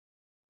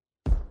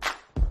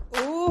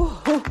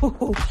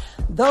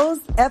Those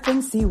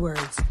FNC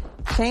words.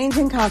 Change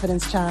and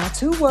confidence, child.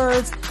 2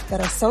 words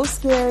that are so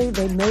scary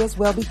they may as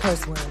well be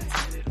curse words.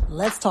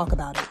 Let's talk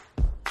about it.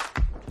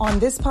 On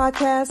this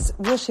podcast,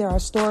 we'll share our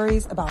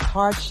stories about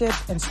hardship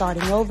and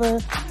starting over,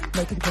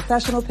 making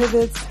professional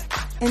pivots,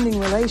 ending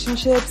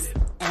relationships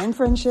and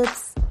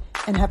friendships,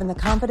 and having the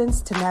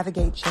confidence to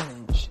navigate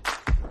change.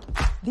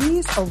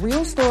 These are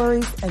real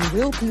stories and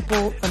real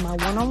people from my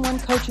one-on-one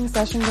coaching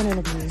sessions and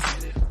interviews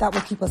that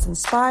will keep us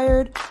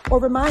inspired or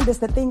remind us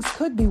that things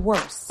could be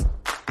worse.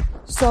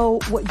 So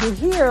what you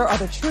hear are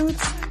the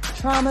truths,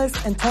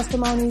 traumas, and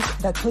testimonies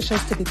that push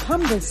us to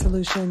become the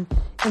solution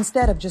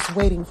instead of just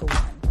waiting for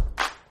one.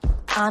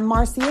 I'm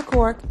Marcia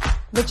Cork,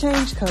 the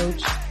Change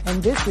Coach,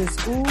 and this is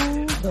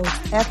Ooh, Those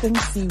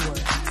FNC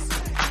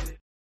Words.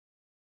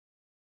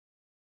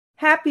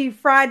 Happy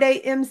Friday,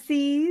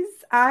 MCs.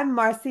 I'm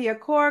Marcia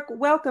Cork.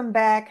 Welcome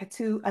back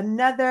to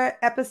another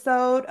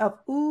episode of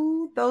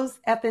Ooh, Those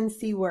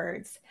FNC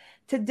Words.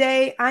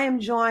 Today, I am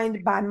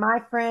joined by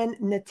my friend,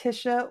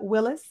 Natisha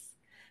Willis.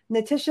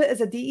 Natisha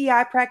is a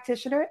DEI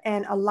practitioner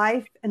and a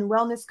life and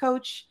wellness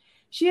coach.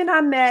 She and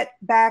I met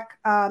back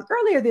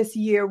earlier this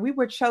year. We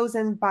were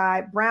chosen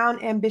by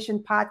Brown Ambition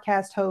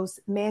podcast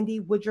host Mandy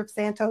Woodruff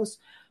Santos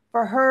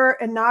for her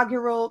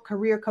inaugural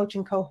career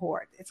coaching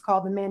cohort. It's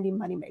called the Mandy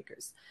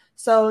Moneymakers.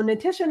 So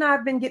Natisha and I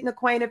have been getting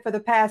acquainted for the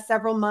past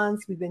several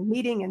months. We've been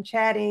meeting and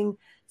chatting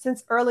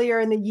since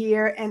earlier in the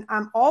year, and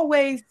I'm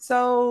always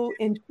so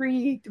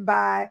intrigued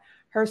by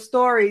her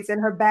stories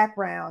and her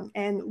background.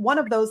 And one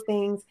of those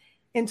things,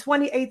 in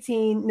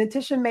 2018,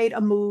 Natisha made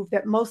a move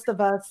that most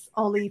of us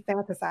only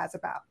fantasize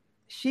about.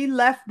 She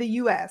left the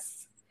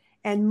U.S.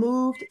 and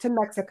moved to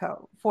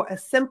Mexico for a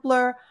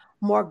simpler,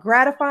 more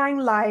gratifying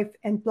life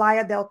in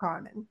Playa del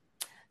Carmen.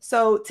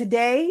 So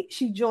today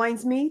she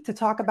joins me to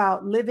talk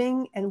about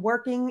living and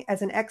working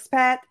as an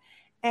expat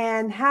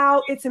and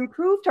how it's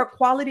improved her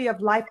quality of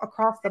life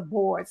across the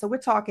board. So we're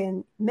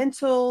talking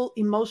mental,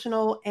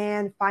 emotional,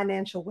 and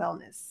financial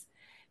wellness.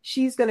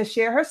 She's going to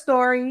share her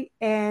story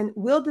and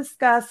we'll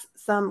discuss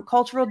some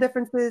cultural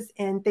differences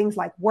in things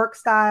like work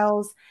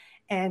styles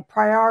and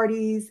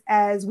priorities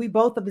as we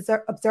both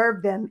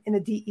observe them in the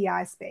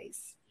DEI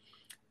space.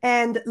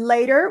 And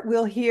later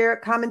we'll hear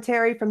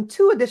commentary from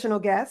 2 additional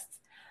guests,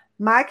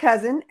 my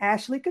cousin,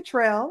 Ashley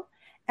Cottrell,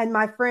 and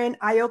my friend,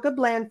 Ioka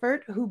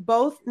Blanford, who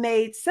both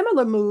made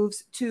similar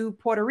moves to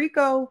Puerto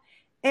Rico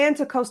and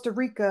to Costa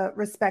Rica,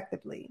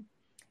 respectively.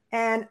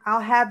 And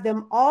I'll have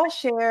them all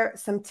share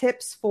some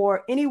tips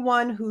for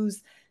anyone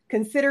who's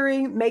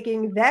considering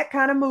making that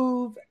kind of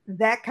move,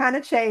 that kind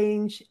of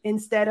change,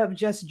 instead of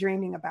just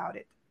dreaming about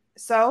it.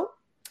 So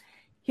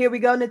here we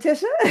go,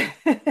 Natisha.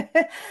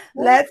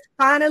 Let's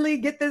finally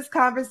get this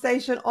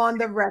conversation on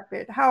the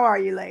record. How are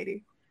you,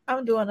 lady?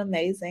 I'm doing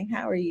amazing.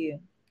 How are you?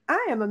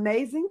 I am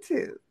amazing,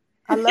 too.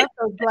 I love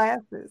those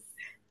glasses.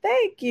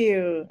 Thank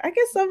you. I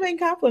get so many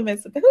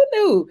compliments. Who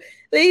knew?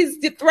 These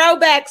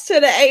throwbacks to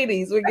the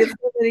 80s would get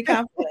so many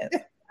compliments.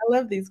 I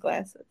love these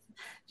glasses.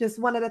 Just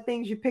one of the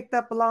things you picked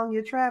up along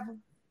your travel?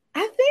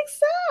 I think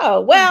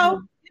so.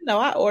 Well,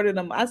 I ordered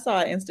them. I saw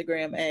an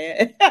Instagram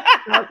ad.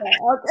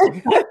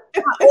 Okay.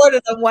 I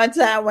ordered them one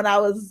time when I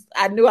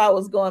knew I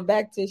was going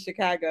back to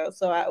Chicago.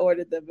 So I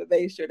ordered them and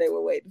made sure they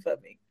were waiting for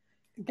me.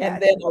 Gotcha.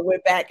 And then I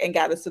went back and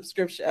got a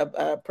subscription,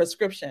 a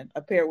prescription,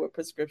 a pair with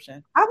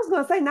prescription. I was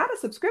going to say, not a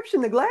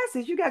subscription to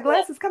glasses. You got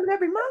glasses coming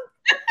every month?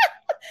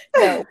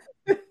 No,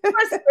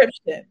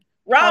 prescription.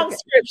 Wrong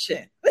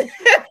prescription.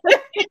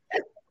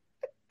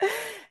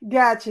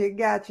 Got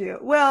you.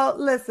 Well,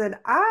 listen,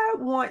 I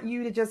want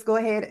you to just go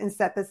ahead and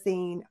set the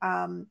scene.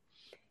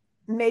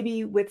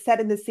 Maybe with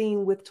setting the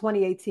scene with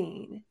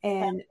 2018,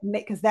 and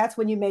because that's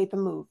when you made the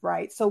move,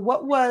 right? So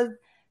what was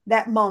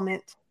that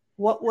moment?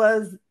 What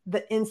was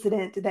the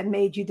incident that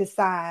made you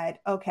decide,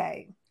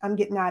 okay, I'm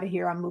getting out of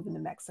here, I'm moving to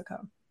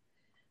Mexico?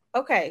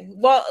 Okay,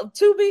 well,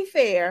 to be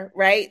fair,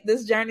 right,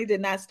 this journey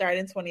did not start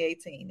in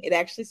 2018. It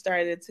actually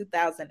started in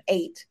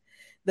 2008,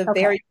 the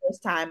very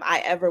first time I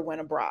ever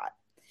went abroad.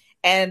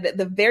 And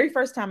the very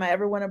first time I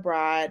ever went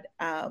abroad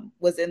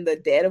was in the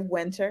dead of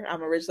winter.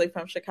 I'm originally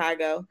from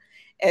Chicago.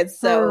 And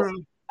so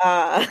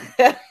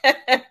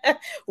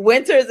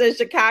winters in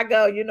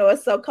Chicago,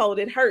 it's so cold,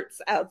 it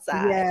hurts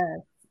outside. Yeah.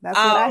 That's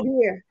what I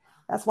hear.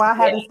 That's why I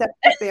haven't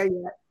stepped up there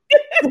yet.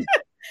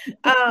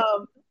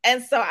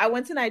 And so I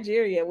went to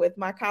Nigeria with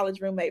my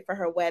college roommate for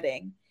her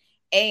wedding.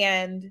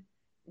 And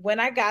when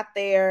I got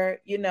there,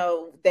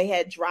 they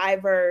had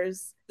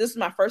drivers. This was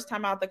my first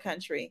time out the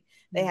country.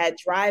 They had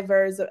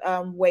drivers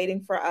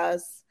waiting for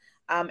us.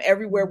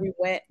 Everywhere we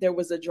went, there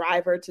was a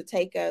driver to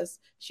take us.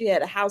 She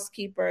had a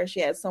housekeeper. She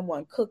had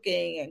someone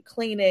cooking and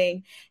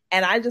cleaning.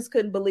 And I just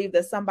couldn't believe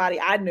that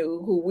somebody I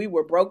knew, who we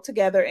were broke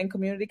together in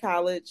community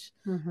college,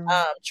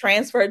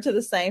 transferred to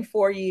the same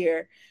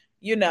 4-year,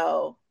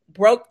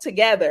 broke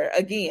together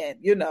again.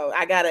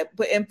 I got to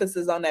put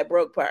emphasis on that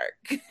broke part.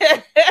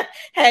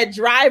 Had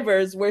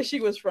drivers where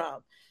she was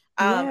from.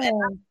 And Yeah. I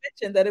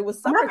mentioned that it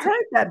was And I've summertime.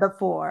 heard that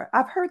before.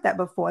 I've heard that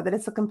before, that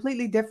it's a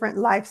completely different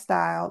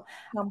lifestyle.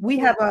 We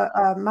have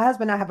Complete. my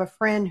husband and I have a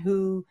friend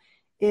who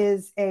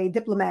is a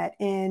diplomat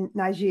in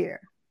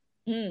Niger,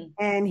 Mm.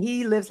 and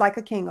he lives like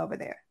a king over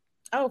there.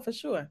 Oh, for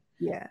sure.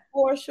 Yeah.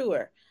 For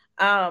sure.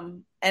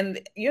 And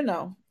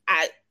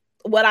I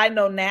what I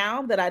know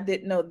now that I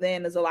didn't know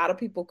then is a lot of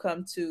people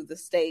come to the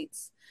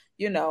States,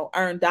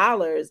 earn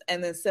dollars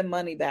and then send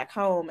money back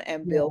home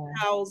and Yeah.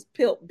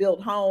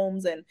 build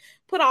homes and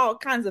put all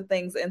kinds of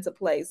things into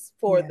place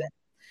for Yeah. them.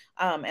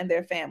 And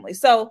their family.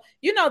 So,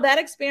 that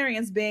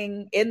experience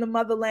being in the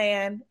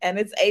motherland and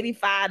it's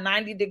 85,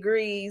 90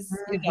 degrees,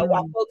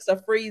 while Mhm. folks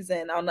are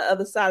freezing on the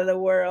other side of the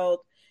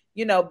world,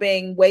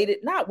 being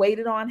not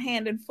waited on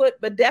hand and foot,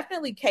 but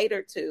definitely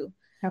catered to.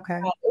 Okay.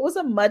 It was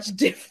a much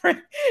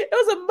different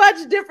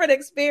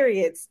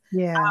experience.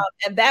 Yeah.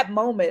 And that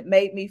moment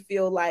made me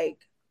feel like,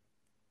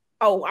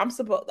 first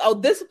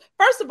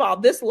of all,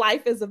 this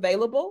life is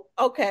available.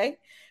 Okay.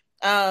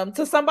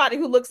 To somebody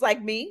who looks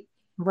like me.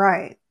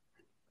 Right.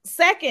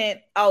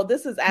 Second,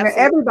 this is Where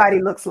absolutely,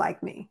 everybody looks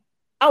like me.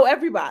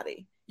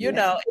 everybody,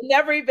 Yeah. it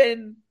never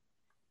even,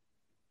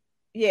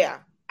 yeah.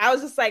 I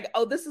was just like,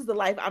 this is the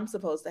life I'm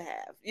supposed to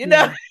have,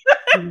 Yeah.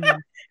 Yeah.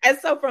 And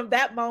so from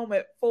that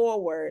moment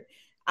forward,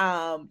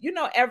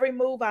 every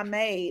move I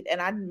made,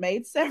 and I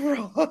made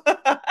several,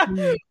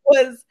 Mm.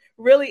 was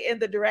really in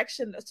the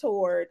direction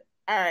toward,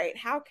 all right,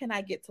 how can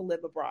I get to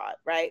live abroad,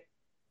 right?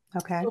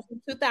 Okay. So from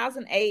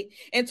 2008,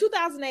 in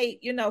 2008,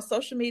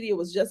 social media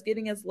was just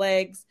getting its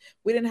legs.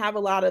 We didn't have a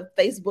lot of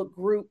Facebook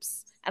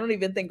groups. I don't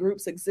even think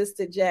groups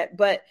existed yet,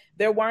 but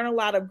there weren't a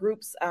lot of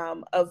groups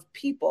of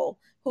people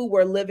who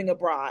were living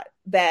abroad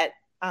that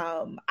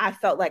I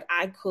felt like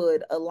I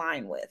could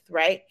align with,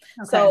 right?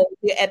 Okay. So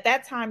at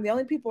that time, the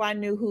only people I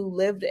knew who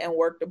lived and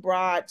worked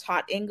abroad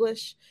taught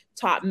English,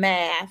 taught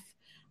math,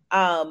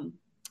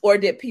 or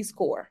did Peace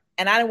Corps.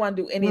 And I didn't want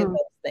to do any of those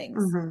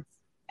things. Mm-hmm.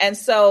 And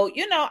so,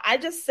 I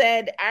just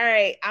said, all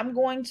right, I'm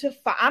going to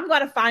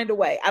find a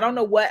way. I don't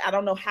know what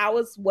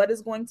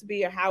is going to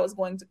be or how it's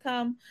going to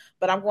come,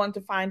 but I'm going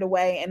to find a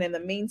way. And in the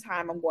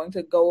meantime, I'm going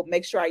to go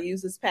make sure I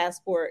use this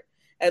passport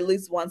at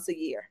least once a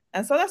year.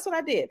 And so that's what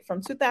I did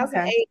from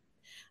 2008,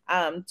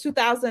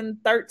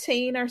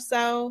 2013 or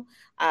so.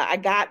 I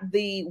got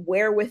the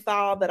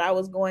wherewithal that I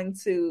was going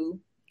to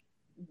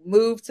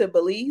move to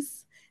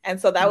Belize.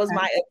 And so that was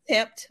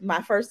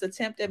my first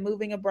attempt at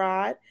moving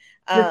abroad.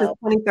 This is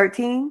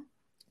 2013?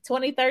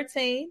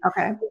 2013.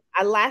 Okay.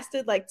 I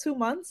lasted like 2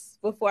 months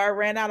before I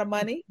ran out of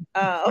money.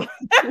 I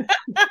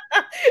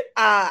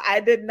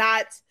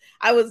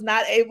was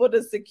not able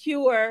to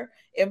secure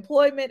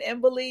employment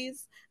in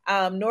Belize,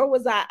 nor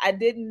was I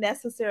didn't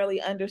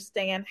necessarily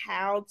understand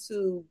how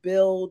to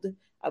build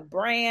a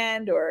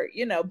brand or,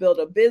 build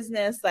a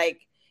business.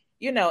 Like,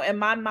 in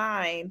my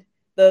mind,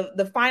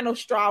 the final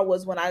straw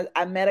was when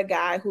I met a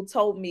guy who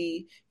told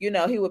me,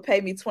 he would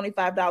pay me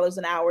 $25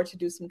 an hour to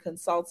do some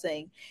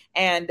consulting.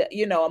 And,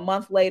 a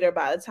month later,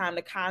 by the time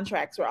the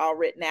contracts were all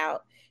written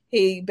out,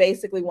 he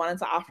basically wanted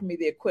to offer me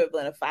the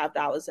equivalent of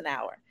 $5 an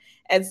hour.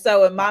 And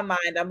so in my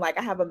mind, I'm like,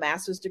 I have a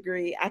master's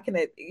degree. I can,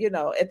 at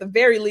the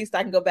very least,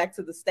 I can go back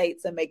to the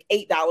States and make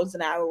 $8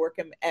 an hour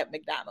working at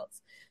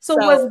McDonald's. So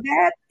was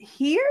that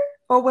here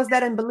or was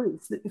that in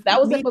Belize?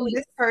 That was in Belize.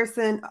 This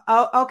person.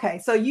 Oh, okay.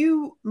 So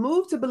you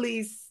moved to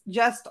Belize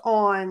just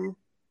on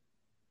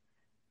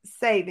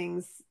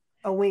savings,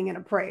 a wing and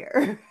a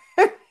prayer.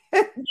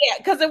 Yeah,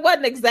 because it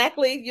wasn't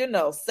exactly,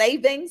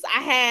 savings.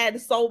 I had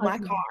sold my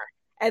car.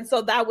 And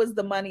so that was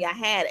the money I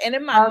had. And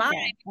in my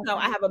mind,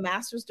 I have a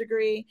master's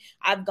degree.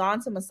 I've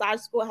gone to massage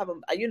school. I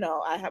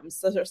have a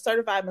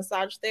certified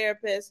massage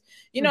therapist.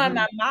 In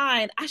my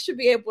mind, I should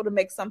be able to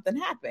make something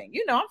happen.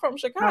 I'm from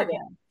Chicago.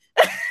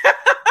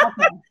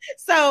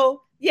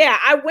 So yeah,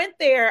 I went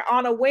there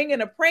on a wing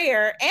and a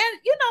prayer and,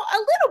 a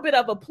little bit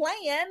of a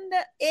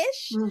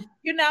plan-ish.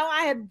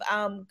 I had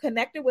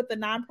connected with the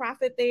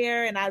nonprofit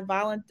there and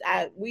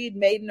we'd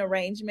made an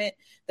arrangement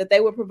that they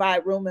would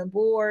provide room and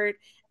board.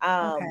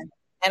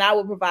 And I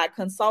would provide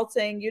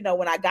consulting.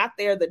 When I got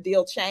there, the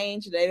deal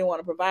changed. They didn't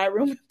want to provide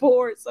room and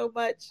board so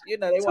much. They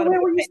so wanted.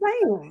 Where were you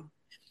staying?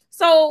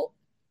 So.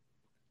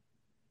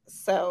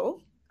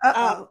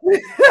 The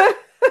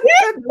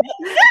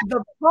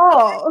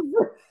pause.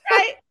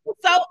 Right.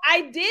 So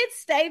I did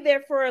stay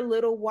there for a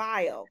little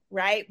while,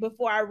 right?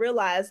 Before I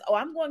realized,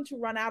 I'm going to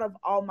run out of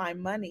all my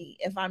money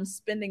if I'm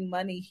spending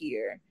money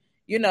here.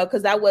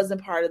 Because that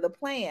wasn't part of the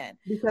plan.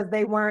 Because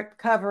they weren't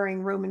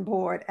covering room and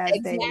board as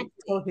they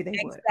told you they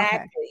would.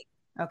 Exactly.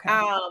 Okay.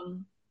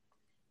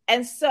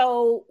 And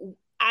so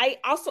I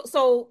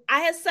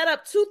had set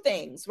up two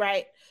things,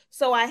 right?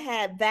 So I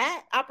had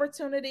that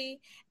opportunity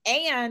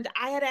and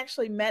I had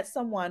actually met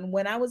someone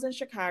when I was in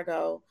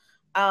Chicago,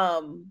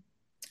 who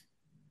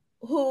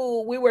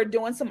we were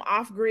doing some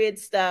off-grid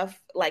stuff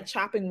like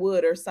chopping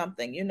wood or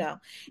something,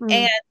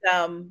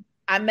 and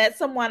I met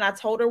someone. I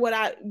told her what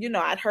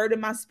I'd heard in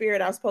my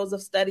spirit. I was supposed to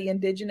study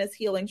indigenous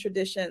healing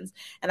traditions,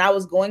 and I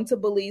was going to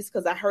Belize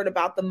because I heard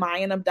about the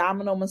Mayan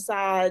abdominal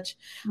massage,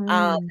 and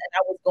I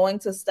was going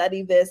to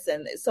study this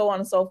and so on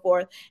and so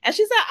forth. And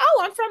she said,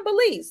 "Oh, I'm from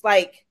Belize.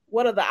 Like,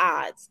 what are the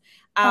odds?"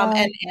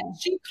 And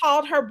she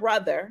called her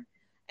brother,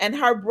 and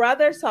her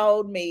brother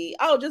told me,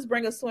 "Oh, just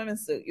bring a swimming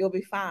suit. You'll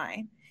be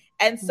fine."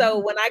 And so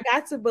when I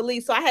got to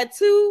Belize, so I had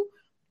two.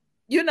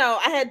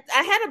 I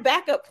had a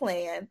backup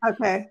plan.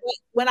 Okay.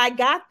 When I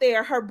got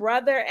there, her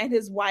brother and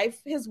his wife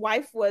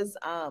was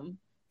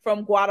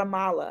from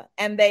Guatemala,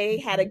 and they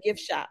had a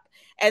gift shop.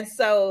 And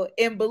so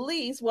in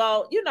Belize,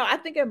 well, I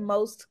think in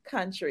most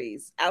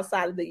countries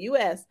outside of the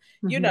US,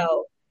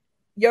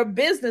 your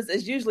business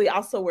is usually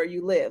also where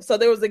you live. So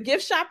there was a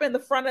gift shop in the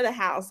front of the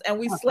house, and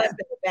we slept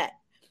in the back.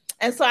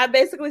 And so I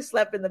basically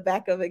slept in the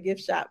back of a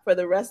gift shop for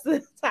the rest of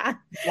the time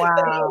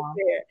that I was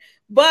there.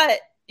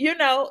 But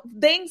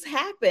things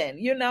happen,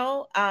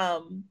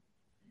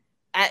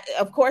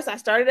 of course, I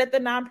started at the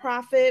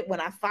nonprofit. When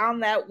I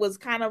found that was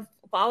kind of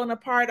falling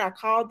apart, I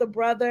called the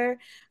brother.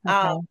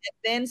 And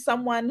then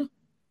someone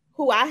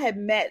who I had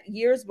met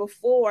years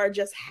before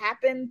just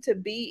happened to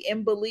be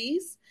in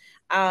Belize.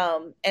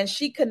 And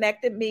she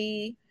connected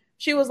me.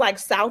 She was like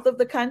south of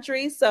the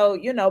country. So,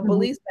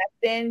 Belize back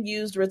then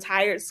used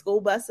retired school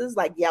buses,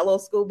 like yellow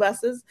school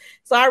buses.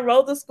 So I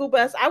rode the school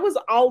bus. I was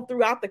all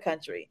throughout the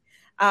country.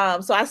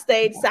 So I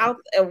stayed south,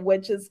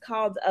 which is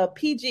called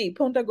PG,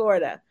 Punta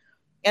Gorda.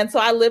 And so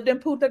I lived in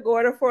Punta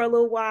Gorda for a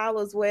little while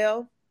as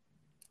well.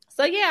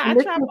 So yeah, I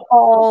traveled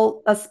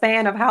all a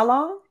span of how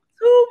long?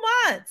 2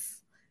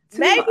 months.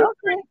 Maybe 3,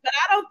 but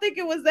I don't think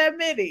it was that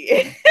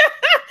many.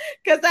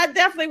 Because I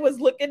definitely was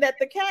looking at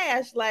the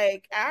cash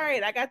like, all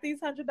right, I got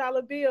these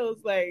 $100 bills.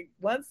 Like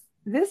once.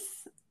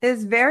 This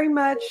is very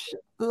much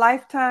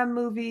Lifetime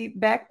movie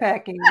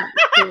backpacking.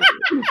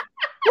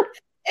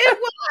 It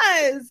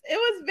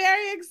was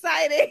very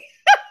exciting.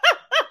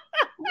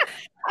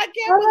 I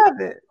can't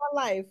believe it.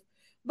 My life.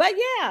 But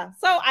yeah,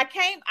 so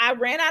I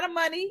ran out of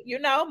money.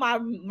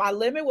 My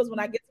limit was when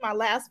I get to my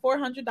last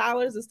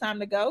 $400, it's time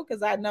to go,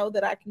 because I know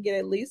that I can get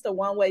at least a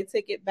one-way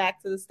ticket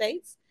back to the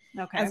States.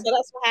 Okay. And so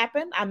that's what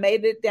happened. I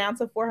made it down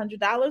to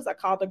 $400. I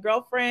called a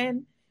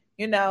girlfriend,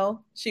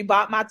 she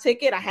bought my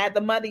ticket. I had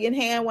the money in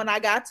hand when I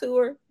got to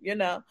her,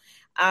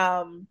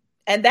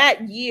 and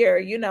that year,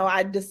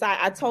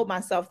 I told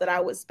myself that I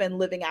would spend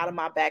living out of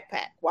my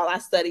backpack while I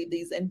studied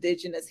these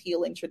indigenous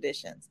healing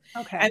traditions.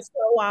 Okay. And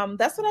so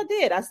that's what I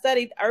did. I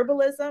studied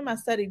herbalism. I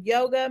studied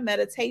yoga,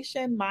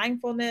 meditation,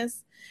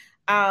 mindfulness.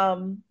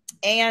 And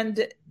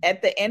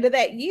at the end of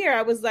that year,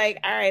 I was like,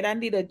 all right, I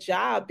need a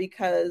job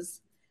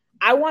because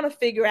I want to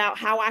figure out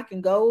how I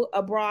can go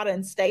abroad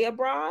and stay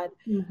abroad.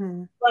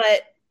 Mm-hmm.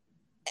 But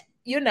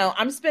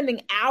I'm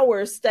spending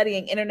hours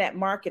studying internet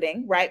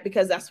marketing, right?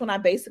 Because that's when I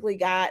basically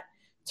got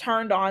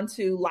turned on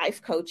to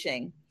life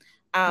coaching.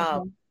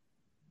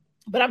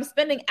 But I'm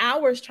spending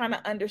hours trying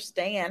to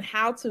understand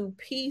how to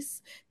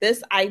piece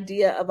this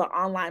idea of an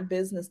online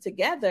business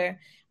together.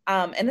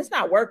 And it's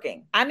not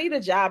working. I need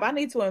a job. I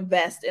need to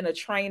invest in a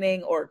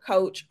training or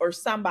coach or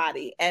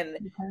somebody. And,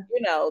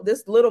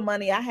 this little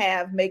money I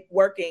have make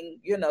working,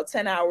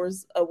 10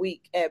 hours a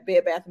week at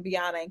Bed Bath &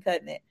 Beyond ain't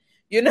cutting it.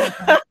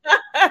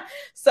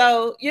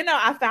 So,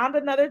 I found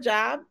another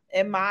job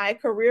in my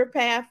career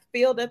path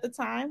field at the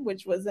time,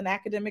 which was an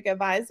academic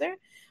advisor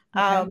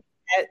at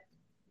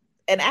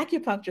an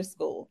acupuncture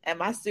school. And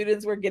my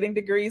students were getting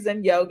degrees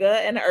in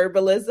yoga and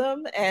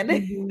herbalism and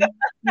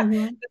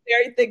the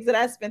very things that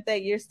I spent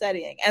that year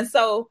studying. And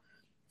so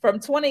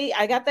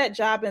I got that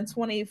job in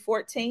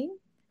 2014.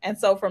 And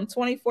so from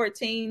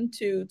 2014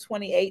 to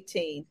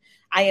 2018,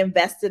 I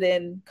invested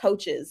in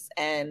coaches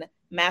and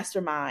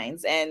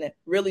masterminds and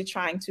really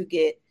trying to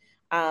get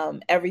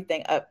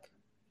everything up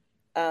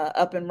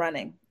and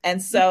running.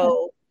 And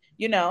so,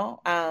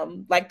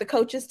 like the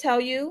coaches tell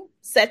you,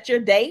 set your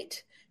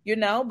date,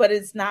 but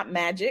it's not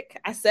magic.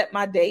 I set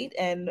my date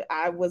and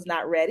I was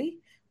not ready.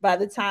 By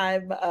the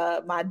time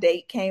my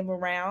date came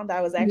around,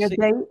 I was actually...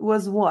 Your date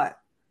was what?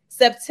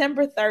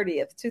 September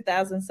 30th,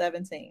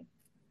 2017.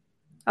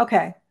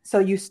 Okay. So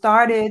you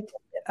started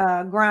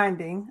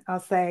grinding, I'll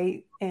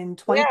say, in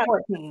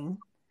 2014,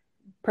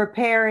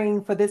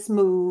 preparing for this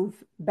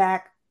move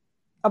back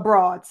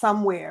abroad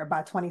somewhere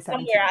by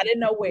 2017. Somewhere. I didn't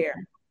know where.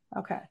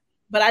 Okay.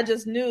 But I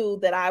just knew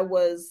that I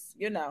was,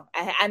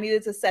 I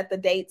needed to set the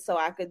date so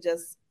I could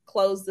just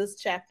close this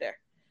chapter.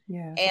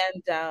 Yeah.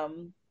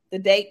 And the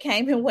date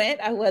came and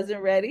went. I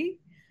wasn't ready.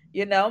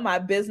 My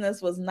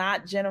business was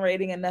not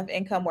generating enough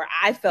income where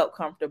I felt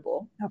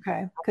comfortable.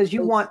 Okay. Because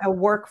you want a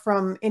work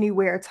from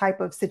anywhere type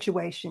of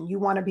situation. You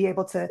want to be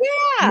able to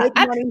make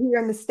money here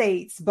in the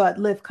States, but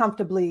live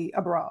comfortably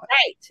abroad.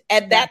 Right.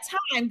 At that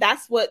time,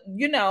 that's what,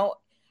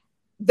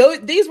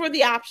 these were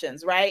the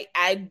options, right?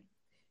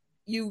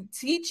 You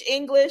teach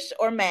English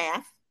or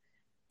math,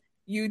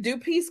 you do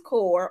Peace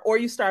Corps, or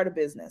you start a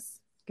business.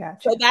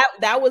 Gotcha. So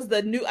that was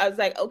I was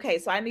like, okay,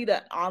 so I need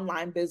an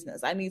online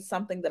business. I need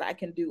something that I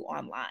can do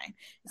online.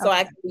 So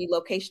I can be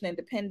location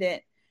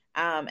independent.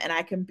 and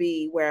I can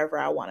be wherever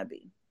I want to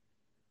be.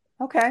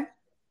 Okay.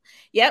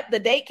 Yep, the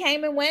date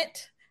came and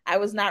went. I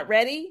was not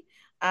ready.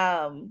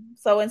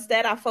 So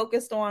instead, I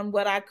focused on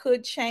what I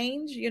could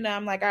change.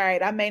 I'm like, all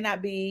right,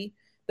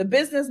 the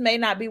business may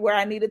not be where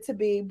I need it to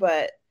be,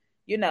 but,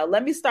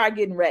 let me start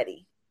getting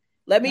ready.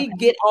 Let me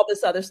get all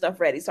this other stuff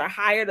ready. So I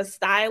hired a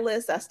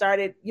stylist. I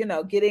started,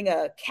 getting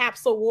a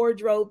capsule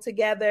wardrobe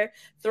together,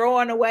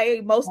 throwing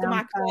away most of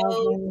my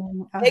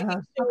clothes,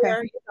 making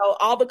sure,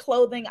 all the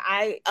clothing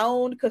I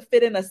owned could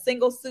fit in a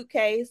single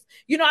suitcase.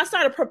 I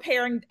started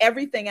preparing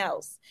everything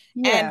else.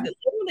 Yeah. And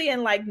literally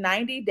in like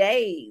 90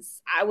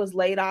 days, I was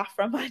laid off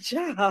from my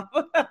job.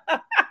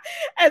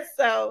 And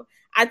so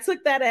I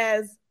took that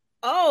as,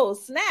 oh,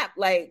 snap,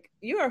 like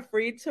you are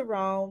free to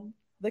roam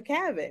the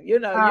cabin.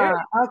 You're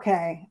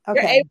okay. You're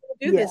able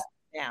to do this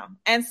now.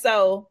 And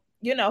so,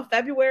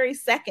 February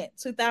 2nd,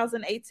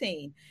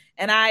 2018.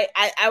 And I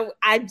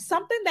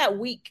something that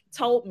week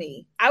told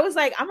me, I was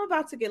like, I'm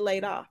about to get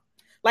laid off.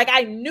 Like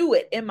I knew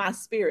it in my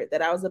spirit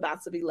that I was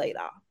about to be laid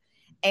off.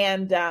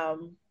 And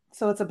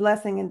so it's a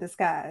blessing in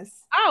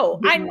disguise. Oh,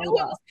 I knew it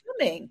was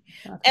coming.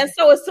 Okay. And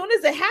so as soon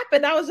as it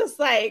happened, I was just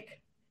like,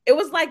 it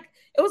was like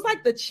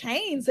the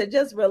chains had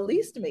just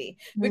released me,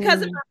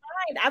 because in my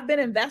mind, I've been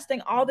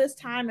investing all this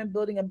time in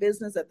building a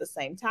business at the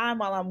same time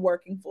while I'm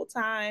working full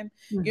time.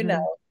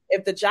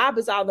 If the job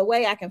is out of the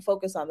way, I can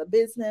focus on the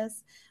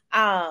business.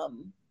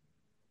 And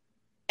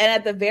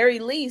at the very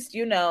least,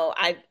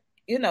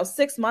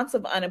 6 months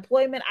of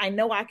unemployment, I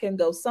know I can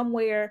go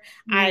somewhere.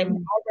 I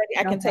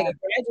can take a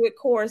graduate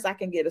course. I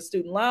can get a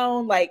student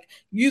loan, like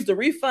use the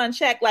refund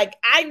check. Like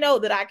I know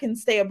that I can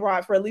stay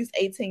abroad for at least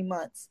 18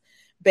 months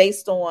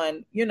based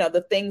on,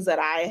 the things that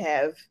I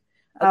have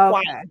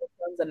acquired in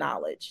terms of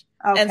knowledge.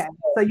 Okay.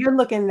 So you're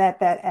looking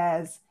at that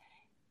as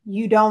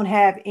you don't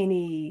have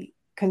any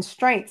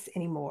constraints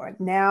anymore.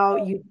 Now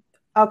you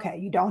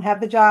don't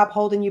have the job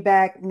holding you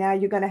back. Now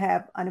you're going to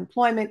have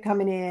unemployment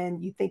coming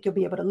in. You think you'll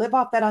be able to live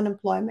off that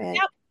unemployment.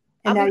 Yep.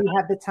 And now you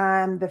have the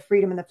time, the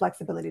freedom, and the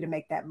flexibility to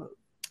make that move.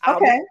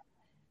 Okay.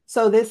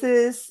 So this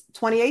is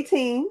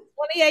 2018.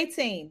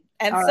 2018.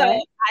 And all so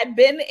right. I'd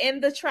been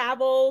in the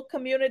travel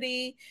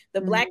community,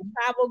 the Black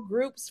travel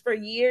groups for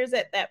years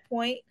at that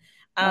point.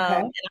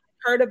 And I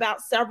heard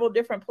about several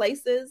different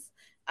places.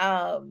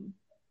 Bali,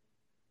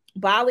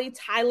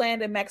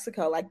 Thailand, and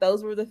Mexico. Like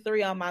those were the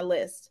three on my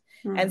list.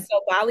 And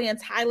so Bali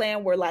and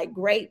Thailand were like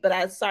great, but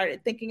I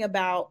started thinking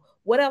about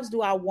what else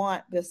do I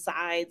want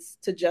besides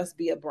to just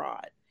be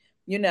abroad,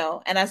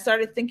 and I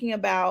started thinking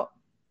about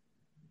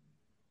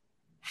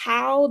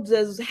how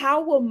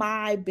will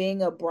my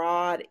being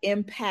abroad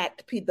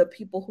impact the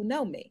people who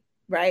know me,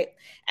 right?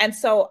 And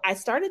so I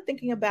started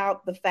thinking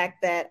about the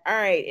fact that, all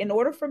right, in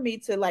order for me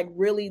to like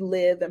really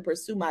live and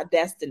pursue my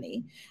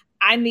destiny,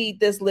 I need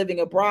this living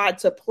abroad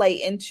to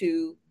play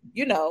into,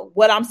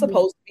 what I'm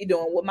supposed to be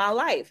doing with my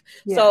life.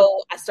 Yeah.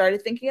 So I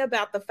started thinking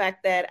about the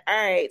fact that, all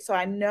right, so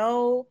I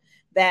know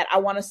that I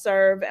want to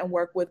serve and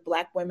work with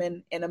Black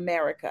women in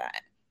America.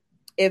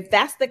 If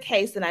that's the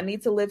case, then I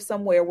need to live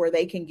somewhere where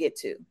they can get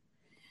to.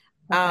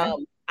 Okay.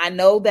 I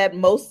know that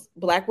most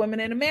Black women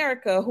in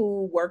America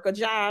who work a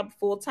job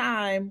full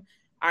time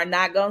are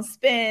not going to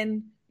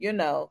spend,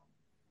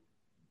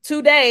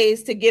 2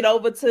 days to get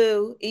over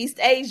to East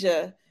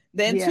Asia,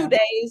 then 2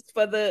 days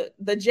for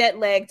the jet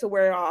lag to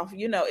wear off.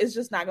 It's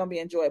just not going to be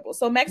enjoyable.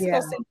 So Mexico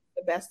seems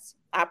the best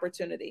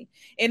opportunity.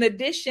 In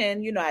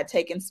addition, I'd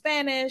taken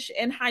Spanish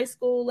in high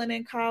school and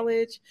in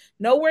college,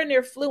 nowhere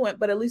near fluent,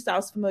 but at least I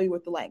was familiar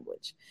with the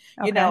language.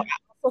 Okay. I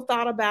also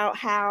thought about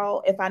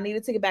how if I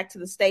needed to get back to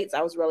the States,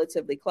 I was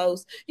relatively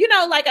close.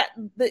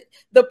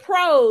 The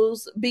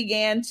pros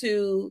began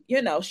to,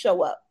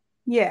 show up.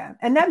 Yeah,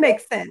 and that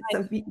makes sense.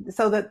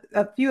 So that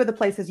a few of the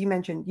places you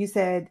mentioned, you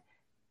said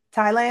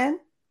Thailand.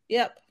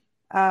 Yep.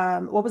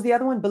 What was the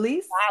other one?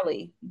 Belize?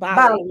 Bali.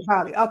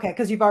 Okay,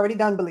 because you've already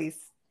done Belize.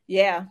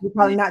 Yeah. You're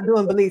probably not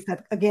doing Belize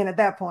again at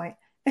that point.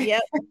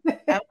 Yep.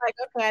 I'm like,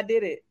 okay, I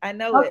did it. I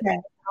know it.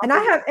 And I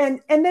have,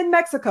 and then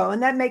Mexico,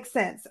 and that makes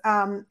sense.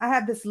 I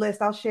have this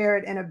list. I'll share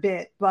it in a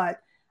bit,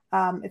 but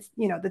it's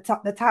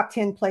the top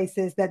 10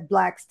 places that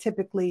Blacks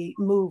typically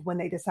move when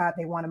they decide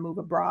they want to move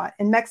abroad.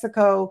 In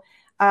Mexico,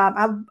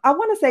 I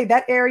want to say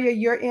that area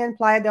you're in,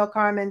 Playa del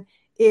Carmen,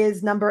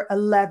 is number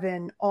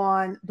 11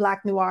 on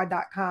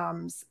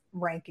BlackNoir.com's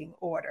ranking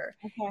order.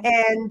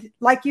 Okay. And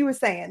like you were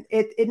saying,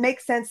 it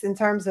makes sense in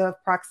terms of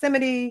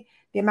proximity,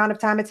 the amount of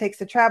time it takes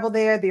to travel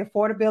there, the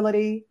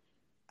affordability.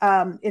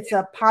 It's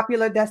a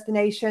popular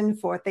destination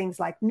for things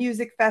like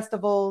music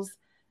festivals,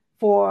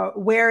 for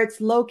where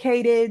it's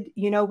located.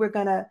 We're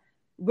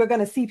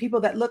gonna see people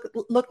that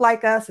look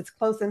like us. It's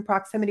close in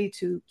proximity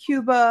to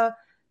Cuba,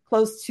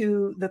 close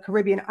to the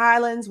Caribbean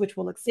islands, which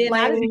will explain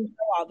I didn't even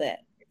know all that.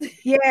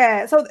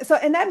 Yeah. So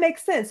and that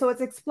makes sense. So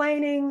it's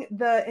explaining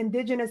the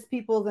indigenous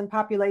peoples and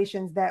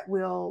populations that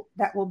will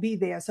be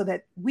there so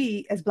that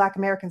we as Black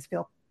Americans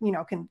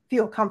can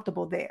feel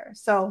comfortable there.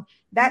 So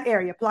that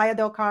area, Playa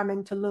del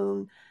Carmen,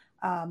 Tulum,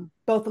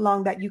 both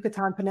along that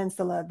Yucatan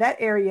Peninsula, that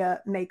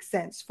area makes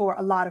sense for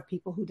a lot of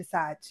people who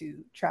decide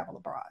to travel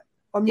abroad.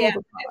 or move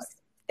abroad?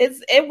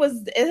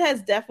 It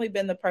has definitely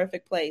been the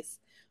perfect place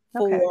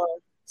for Okay.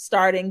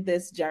 starting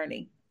this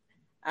journey.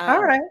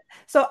 All right.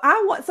 So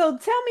so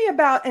tell me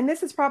about, and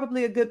this is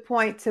probably a good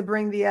point to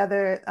bring the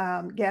other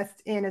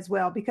guests in as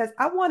well, because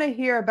I want to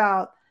hear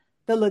about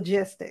the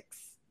logistics.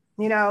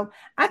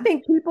 I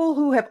think people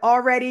who have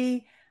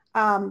already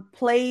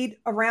played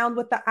around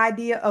with the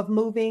idea of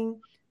moving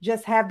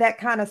just have that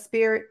kind of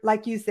spirit.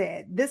 Like you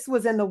said, this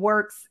was in the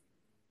works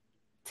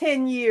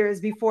 10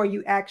 years before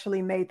you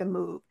actually made the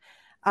move.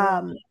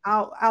 I'm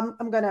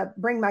going to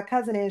bring my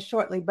cousin in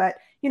shortly, but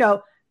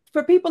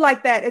for people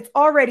like that, it's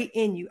already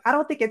in you. I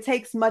don't think it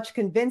takes much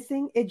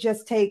convincing. It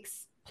just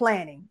takes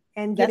planning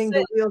and getting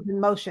the wheels in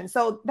motion.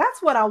 So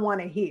that's what I want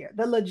to hear.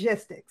 The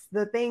logistics,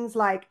 the things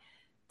like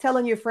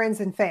telling your friends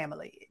and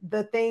family,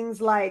 the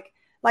things like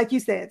you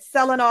said,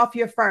 selling off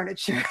your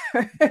furniture,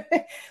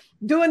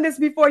 doing this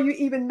before you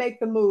even make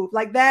the move.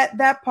 Like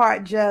that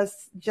part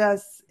just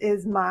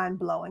is mind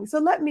blowing. So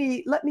let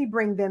me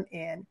bring them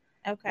in.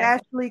 Okay.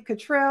 Ashley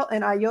Cottrell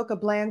and Ayoka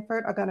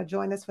Blandford are going to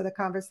join us for the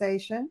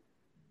conversation.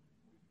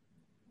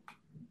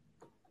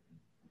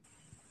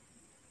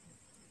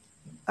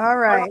 All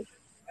right.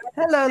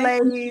 Hello,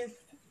 ladies.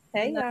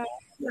 Hey, y'all.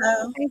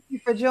 Hello. Thank you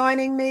for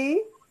joining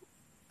me.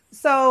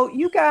 So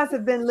you guys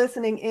have been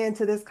listening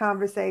into this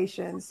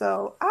conversation.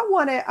 So I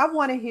want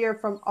to hear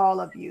from all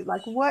of you.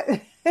 Like what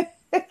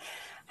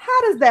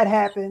how does that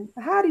happen?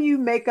 How do you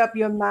make up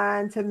your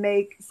mind to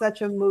make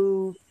such a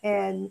move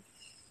and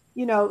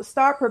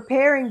start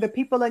preparing the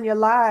people in your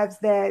lives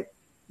that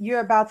you're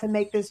about to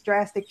make this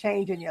drastic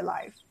change in your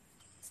life?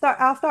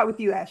 I'll start with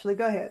you, Ashley.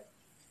 Go ahead.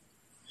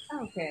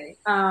 Okay.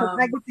 I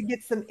get to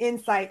get some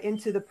insight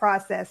into the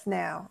process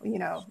now.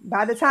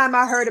 By the time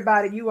I heard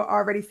about it, you were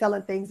already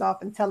selling things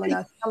off and telling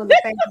the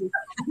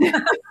family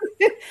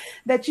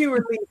that you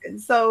were leaving.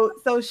 So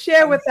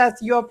share with us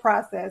your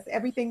process,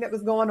 everything that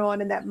was going on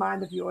in that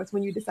mind of yours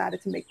when you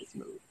decided to make this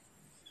move.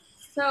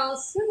 So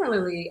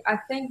similarly, I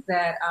think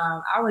that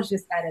I was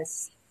at a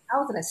stage.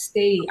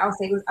 I would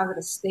say I was at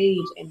a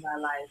stage in my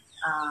life.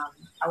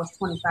 I was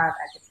 25 at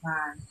the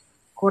time.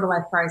 Quarter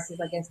life crisis,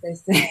 I guess they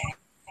say.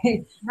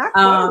 Not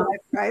quarter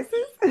life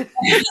crisis.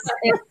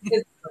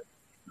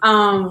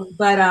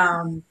 But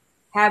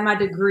had my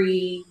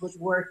degree, was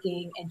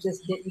working, and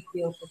just didn't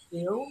feel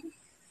fulfilled,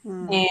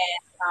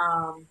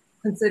 and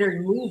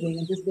considered moving,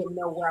 and just didn't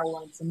know where I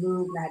wanted to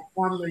move. And I had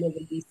formerly lived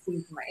in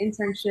DC for my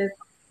internship.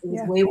 It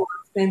was way more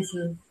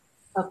expensive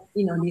up,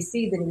 in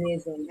DC than it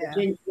is in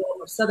Virginia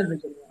or Southern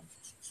Virginia.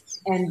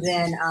 And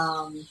then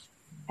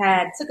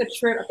took a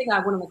trip. I think I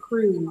went on a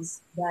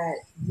cruise that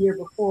year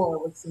before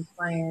with some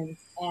friends,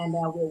 and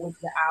we went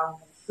to the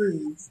island on a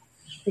cruise.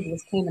 I think it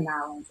was Cayman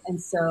Islands. And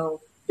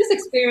so just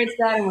experienced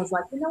that and was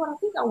like, you know what, I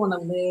think I want to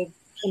live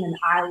in an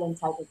island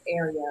type of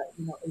area,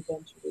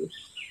 eventually.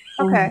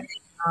 Okay.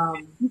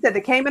 And, you said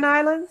the Cayman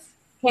Islands?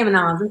 Cayman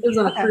Islands. It was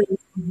on a cruise.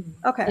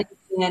 Okay.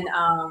 And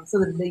so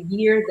the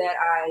year that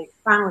I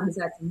finally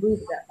decided to move,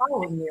 that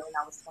following year when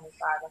I was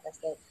 25, like I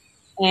said,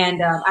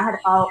 and I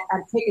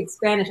had taken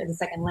Spanish as a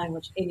second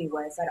language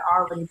anyway, so I'd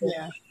already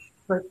been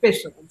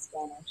proficient in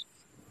Spanish.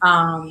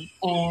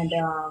 And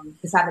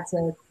decided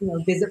to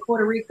visit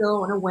Puerto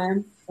Rico on a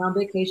whim, on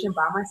vacation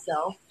by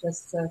myself,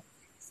 just to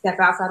step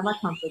outside of my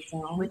comfort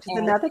zone. Which is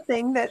another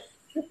thing that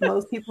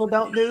most people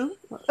don't do.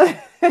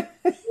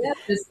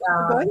 Just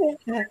trying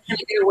to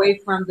get away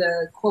from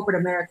the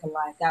corporate America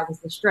life. That was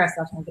the stress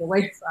I was trying to get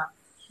away from.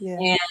 Yeah.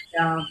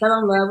 And fell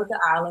in love with the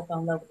island, fell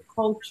in love with the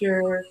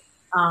culture.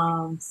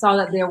 Saw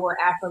that there were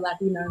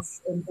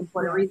Afro-Latinos in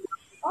Puerto Rico.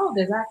 Oh,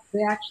 they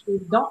actually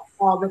don't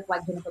all look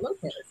like Jennifer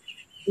Lopez,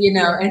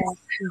 and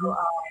so,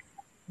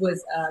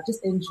 was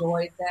just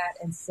enjoyed that,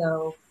 and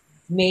so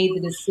made the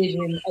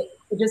decision.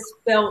 It just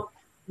felt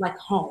like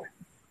home.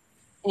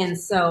 And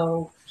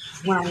so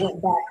when I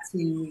went back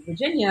to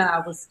Virginia,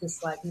 I was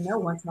just like,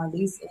 once my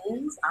lease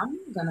ends, I'm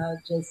gonna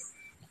just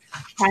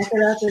pack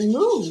it up and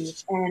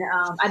move. And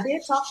I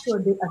did talk to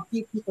a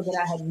few people that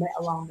I had met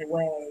along the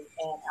way,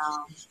 and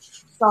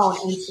saw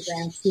on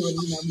Instagram too,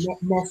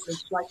 and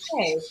message like,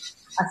 hey,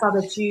 I saw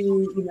that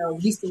you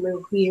used to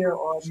live here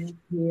or moved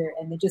here,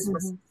 and they just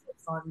was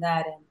on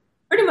that, and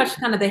pretty much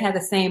kind of they had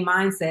the same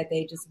mindset.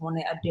 They just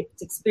wanted to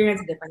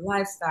experience a different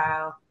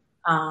lifestyle.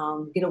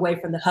 Get away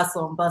from the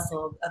hustle and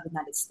bustle of the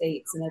United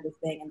States and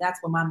everything. And that's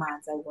what my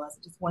mindset was.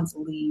 I just wanted to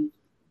leave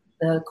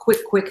the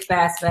quick,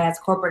 fast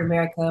corporate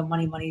America,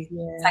 money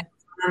type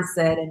of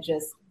mindset and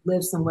just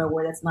live somewhere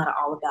where that's not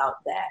all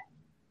about that.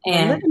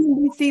 And living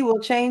in DC will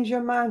change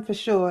your mind for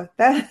sure.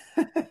 That's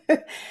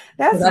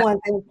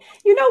one thing.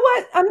 You know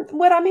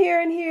what I'm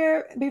hearing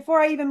here before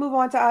I even move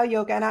on to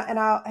Ayoka, and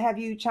I'll have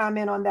you chime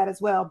in on that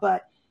as well.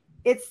 But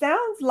it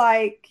sounds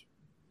like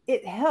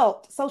it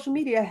helped. Social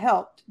media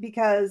helped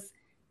because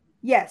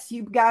yes,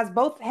 you guys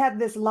both had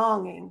this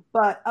longing,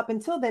 but up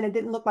until then, it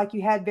didn't look like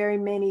you had very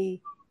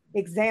many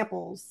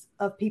examples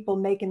of people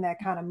making that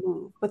kind of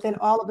move. But then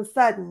all of a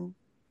sudden,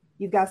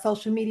 you've got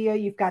social media,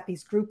 you've got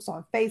these groups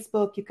on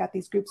Facebook, you've got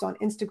these groups on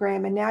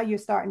Instagram, and now you're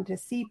starting to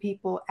see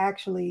people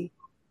actually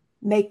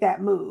make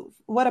that move.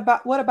 What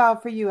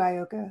about for you,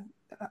 Ayoka?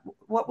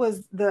 What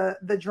was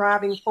the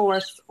driving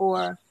force,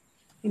 or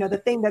the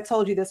thing that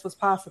told you this was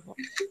possible?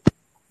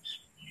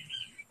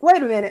 Wait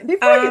a minute.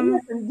 Before you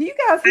listen, do you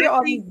guys hear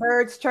all these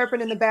birds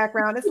chirping in the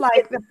background? It's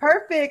like the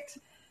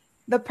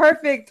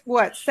perfect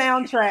what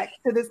soundtrack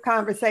to this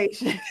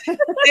conversation.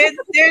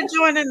 they're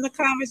joining the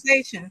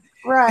conversation.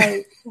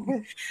 Right.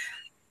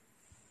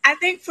 I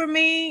think for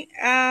me,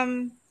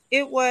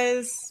 it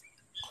was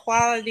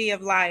quality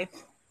of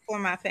life for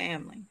my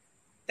family.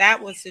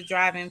 That was the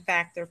driving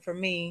factor for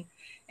me.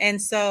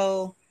 And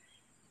so,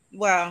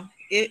 well,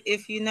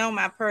 if you know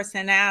my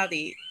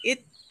personality,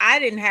 I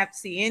didn't have to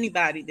see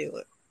anybody do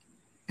it.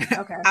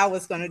 Okay. I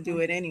was going to do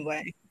it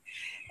anyway.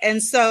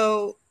 And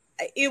so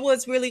it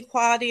was really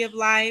quality of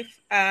life.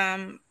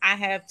 I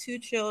have 2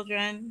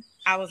 children.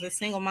 I was a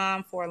single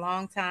mom for a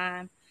long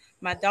time.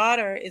 My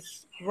daughter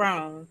is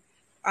grown.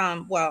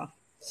 Well,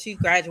 she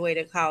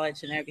graduated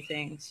college and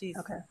everything. She's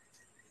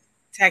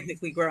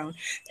technically grown.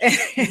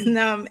 And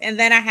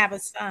then I have a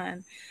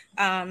son.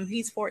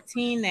 He's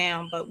 14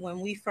 now, but when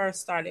we first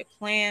started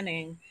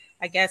planning,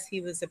 I guess he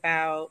was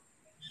about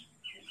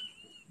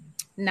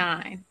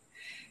 9.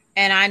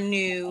 And I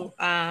knew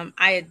I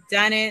had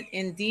done it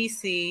in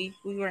DC.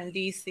 We were in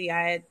DC.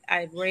 I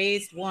had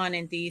raised one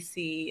in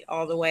DC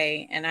all the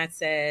way. And I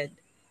said,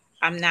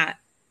 I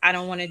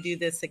don't want to do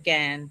this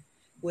again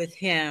with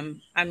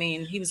him. I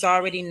mean, he was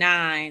already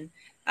 9.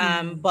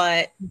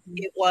 But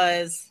it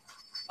was,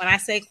 when I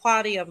say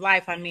quality of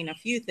life, I mean a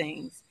few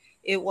things.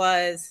 It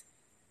was,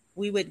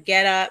 we would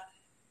get up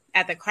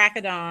at the crack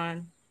of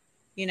dawn.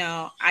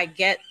 I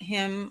get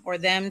him or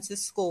them to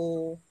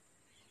school.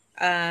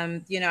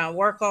 I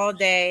work all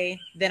day,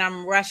 then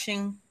I'm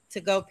rushing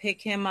to go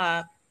pick him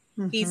up.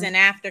 He's in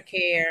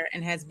aftercare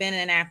and has been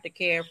in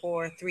aftercare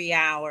for 3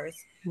 hours.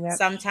 Yep.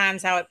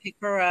 Sometimes I would pick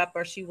her up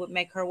or she would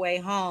make her way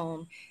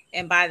home.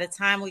 And by the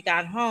time we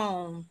got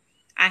home,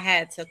 I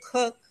had to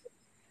cook,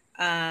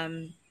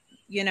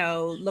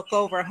 look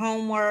over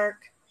homework.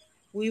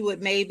 We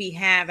would maybe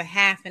have a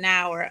half an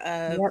hour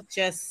of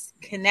just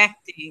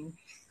connecting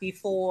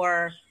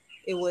before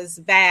it was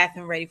bath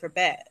and ready for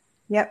bed.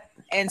 Yep.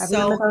 And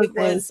so it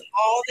was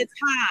all the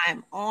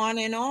time, on.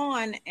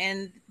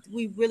 And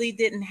we really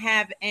didn't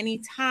have any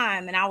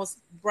time. And I was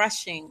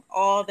rushing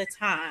all the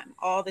time.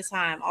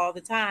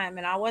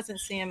 And I wasn't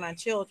seeing my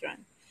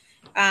children.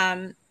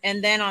 And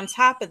then on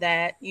top of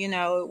that,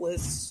 it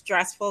was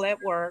stressful at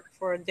work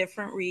for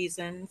different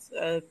reasons.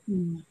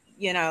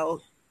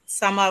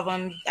 Some of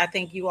them I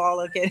think you all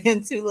will get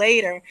into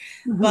later.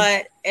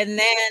 But, and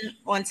then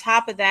on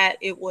top of that,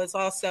 it was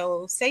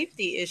also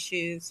safety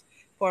issues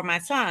for my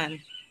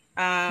son.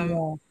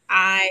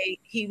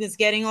 He was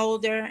getting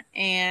older,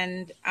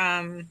 and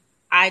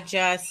I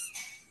just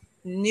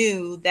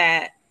knew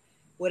that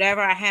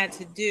whatever I had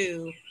to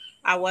do,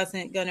 I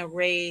wasn't going to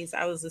raise.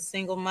 I was a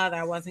single mother.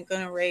 I wasn't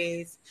going to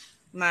raise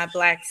my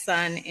Black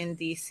son in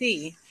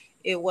DC.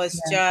 It was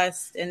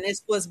just, and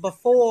this was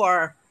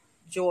before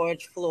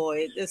George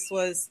Floyd. This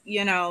was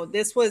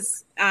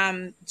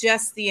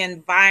just the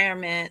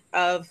environment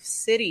of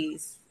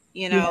cities,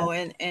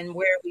 and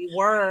where we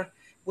were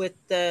with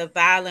the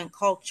violent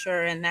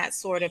culture and that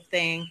sort of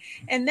thing.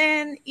 And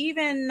then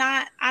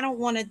I don't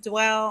want to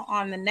dwell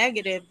on the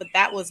negative, but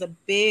that was a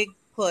big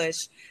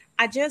push.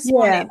 I just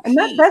wanted peace.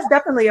 And that's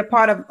definitely a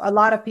part of a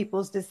lot of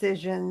people's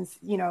decisions.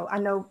 I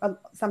know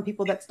some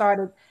people that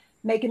started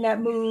making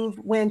that move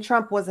when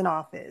Trump was in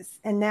office.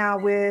 And now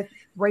with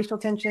racial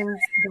tensions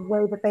the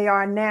way that they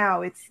are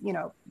now, it's,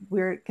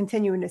 we're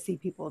continuing to see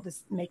people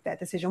just make that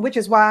decision, which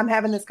is why I'm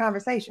having this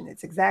conversation.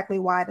 It's exactly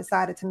why I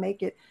decided to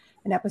make it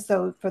an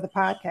episode for the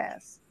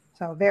podcast.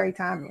 So very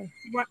timely.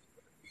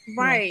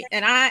 Right. Yeah.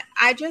 And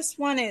I just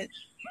wanted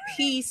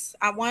peace.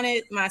 I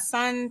wanted my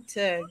son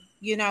to,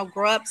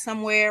 grow up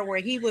somewhere where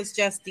he was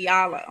just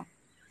Diallo.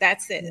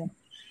 That's it. Yeah.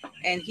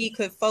 And he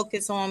could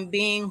focus on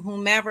being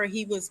whomever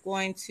he was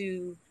going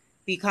to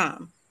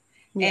become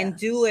and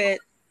do it,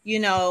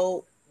 in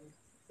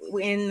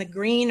the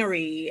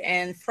greenery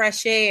and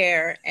fresh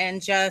air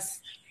and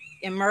just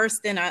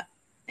immersed in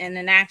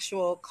an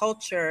actual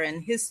culture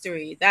and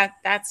history.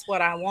 That's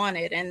what I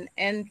wanted.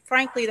 And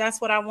frankly,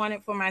 that's what I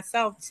wanted for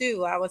myself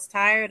too. I was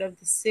tired of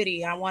the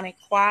city. I wanted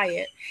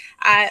quiet.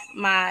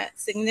 My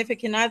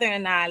significant other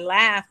and I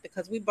laughed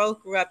because we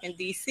both grew up in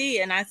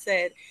DC. And I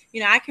said,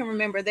 I can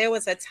remember there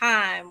was a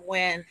time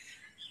when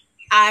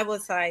I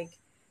was like,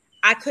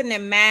 I couldn't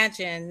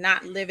imagine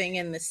not living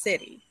in the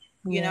city.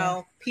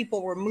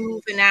 People were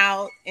moving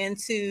out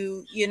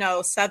into,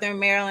 Southern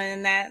Maryland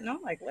and that. And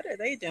I'm like, what are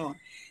they doing?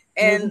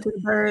 And,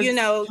 you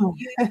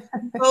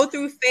go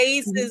through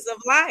phases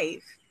of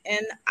life.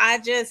 And I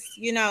just,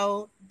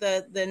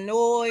 the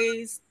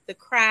noise, the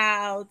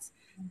crowds,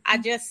 I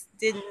just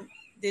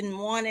didn't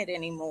want it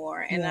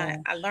anymore. And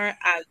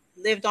I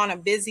lived on a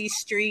busy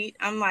street.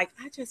 I'm like,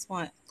 I just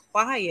want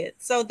quiet.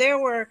 So there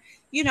were,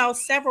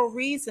 several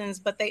reasons,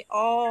 but they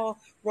all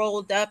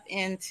rolled up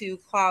into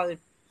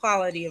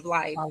quality of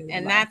life.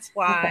 And that's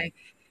why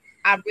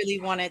I really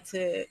wanted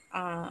to,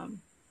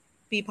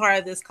 be part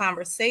of this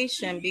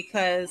conversation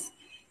because,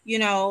 you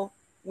know,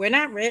 we're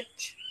not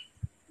rich,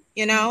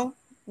 you know,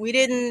 we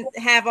didn't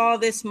have all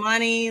this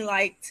money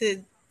like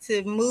to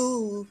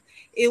move.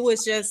 It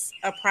was just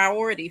a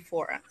priority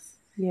for us.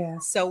 Yeah.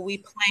 So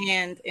we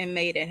planned and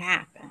made it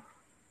happen.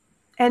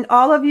 And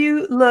all of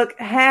you look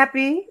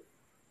happy,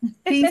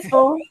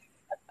 peaceful,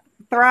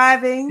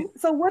 thriving.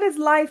 So what is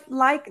life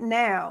like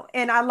now?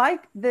 And I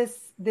like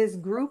this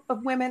group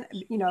of women.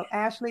 You know,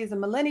 Ashley is a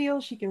millennial.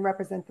 She can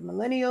represent the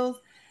millennials.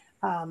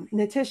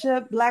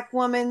 Natisha, Black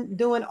woman,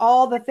 doing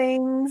all the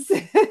things.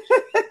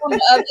 On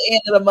the other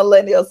end of the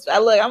millennials.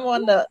 I'm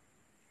on the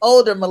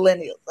older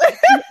millennials.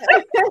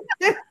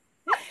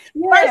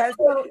 Yeah.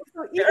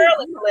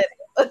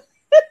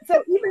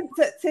 So even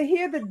to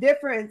hear the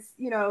difference,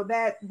 you know,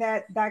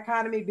 that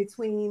dichotomy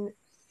between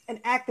an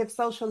active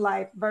social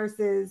life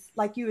versus,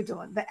 like you were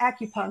doing, the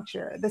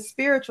acupuncture, the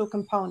spiritual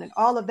component,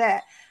 all of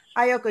that.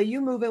 Ayoka,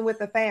 you moving with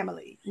the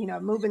family, you know,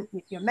 moving,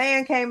 your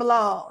man came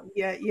along,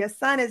 your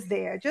son is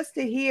there. Just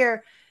to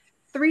hear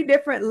 3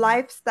 different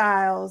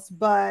lifestyles,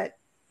 but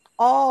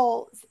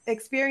all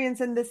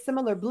experiencing this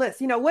similar bliss.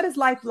 You know, what is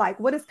life like?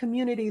 What is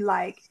community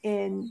like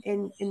and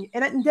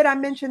did I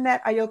mention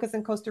that Ayoka's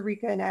in Costa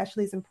Rica and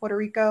Ashley's in Puerto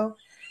Rico?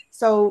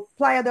 So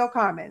Playa del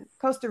Carmen,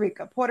 Costa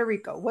Rica, Puerto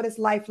Rico, what is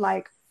life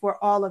like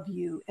for all of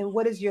you? And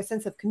what is your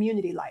sense of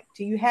community like?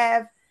 Do you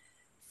have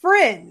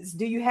friends?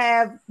 Do you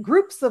have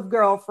groups of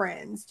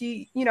girlfriends?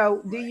 Do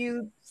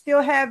you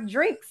still have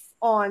drinks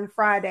on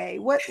Friday?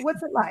 What's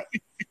it like?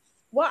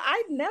 Well,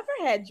 I never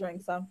had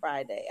drinks on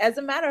Friday. As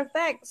a matter of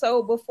fact,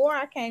 so before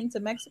I came to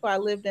Mexico, I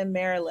lived in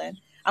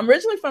Maryland. I'm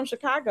originally from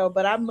Chicago,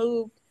 but I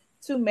moved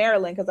to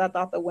Maryland because I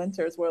thought the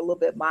winters were a little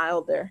bit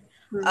milder.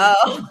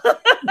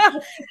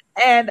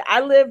 And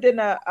I lived in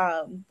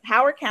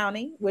Howard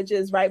County, which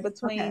is right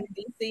between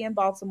DC and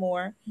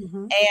Baltimore.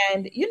 Mm-hmm.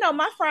 And, you know,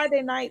 my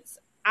Friday nights,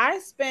 I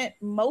spent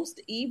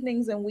most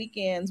evenings and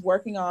weekends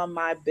working on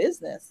my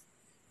business.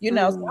 You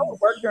know, so I would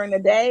work during the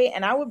day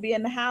and I would be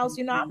in the house.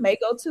 You know, I may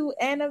go to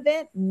an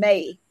event,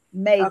 maybe.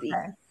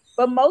 Okay.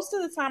 But most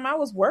of the time I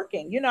was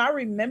working. You know, I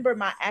remember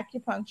my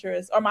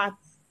acupuncturist my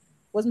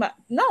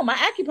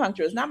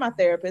acupuncturist, not my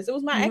therapist. It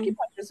was my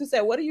acupuncturist who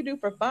said, "What do you do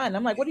for fun?"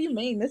 I'm like, "What do you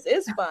mean? This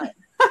is fun."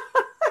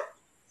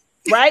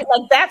 Right?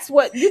 Like, that's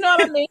what, you know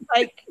what I mean?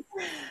 Like,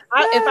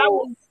 if I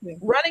was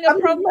running a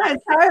program, my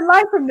entire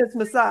life from this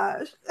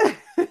massage.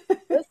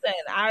 Listen,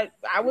 I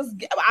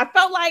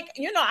felt like,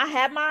 you know, I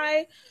had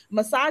my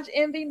Massage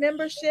Envy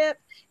membership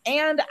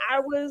and I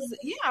was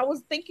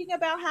thinking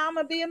about how I'm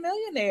gonna be a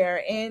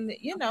millionaire in,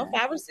 you know,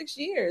 5 or 6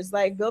 years,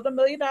 like build $1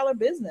 million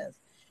business.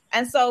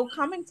 And so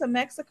coming to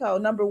Mexico,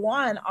 number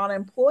one, on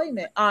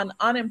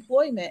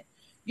unemployment,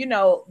 you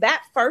know,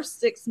 that first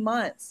 6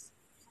 months,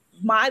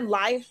 my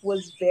life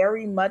was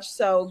very much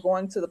so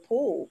going to the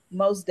pool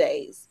most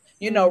days,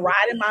 you know,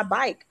 riding my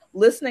bike,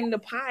 listening to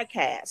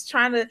podcasts,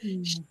 trying to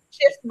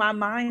shift my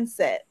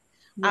mindset.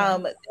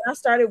 Then I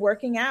started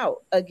working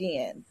out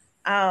again.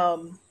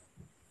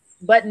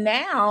 But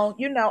now,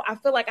 you know, I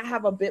feel like I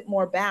have a bit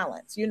more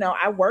balance. You know,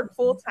 I work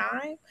full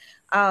time.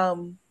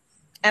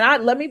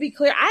 And let me be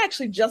clear, I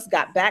actually just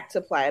got back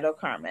to Playa del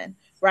Carmen,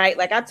 right?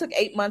 Like, I took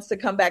 8 months to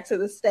come back to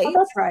the States. Oh,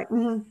 that's right.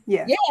 Mm-hmm.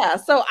 Yeah. Yeah.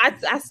 So I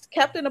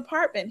kept an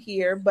apartment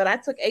here, but I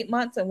took 8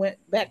 months and went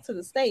back to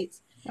the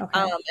States.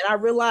 Okay. And I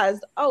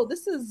realized, I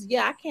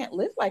can't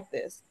live like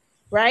this.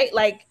 Right.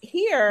 Like,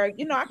 here,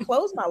 you know, I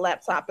close my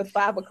laptop at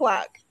 5:00,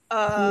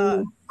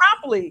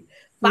 promptly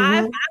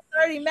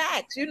 5:30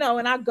 max, you know,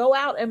 and I go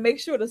out and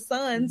make sure the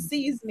sun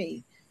sees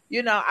me.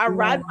 You know, I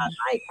ride my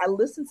bike, I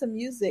listen to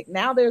music.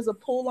 Now there's a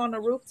pool on the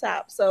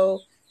rooftop. So,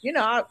 you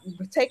know, I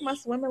take my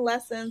swimming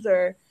lessons,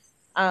 or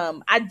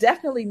I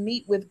definitely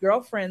meet with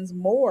girlfriends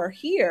more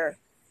here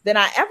than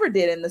I ever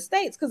did in the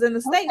States. Because in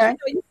the States, you know,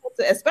 you have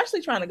to,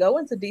 especially trying to go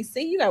into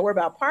DC, you got to worry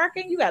about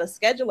parking. You got to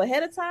schedule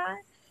ahead of time.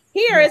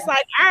 Here, it's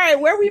like, all right,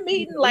 where we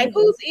meeting? Like,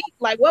 who's eating?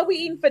 Like, what we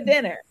eating for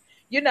dinner?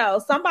 You know,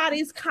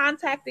 somebody's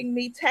contacting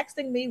me,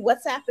 texting me,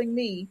 WhatsApping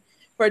me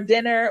for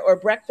dinner or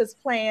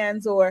breakfast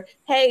plans, or,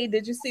 hey,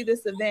 did you see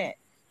this event?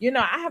 You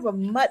know, I have a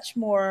much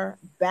more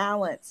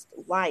balanced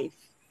life.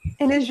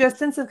 And is your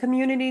sense of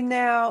community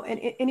now, and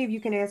any of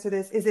you can answer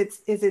this, is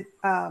it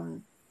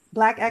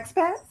Black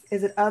expats?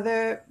 Is it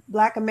other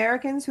Black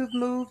Americans who've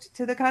moved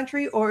to the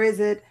country, or is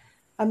it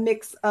a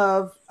mix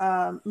of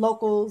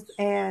locals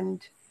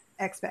and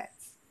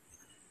expats?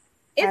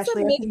 It's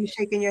Ashley, a mix. You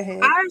shaking your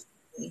head.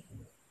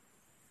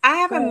 I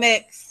have a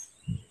mix.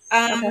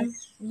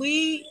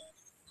 We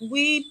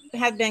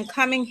have been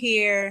coming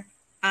here,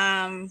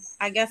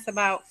 I guess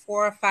about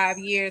 4 or 5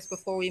 years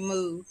before we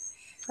moved.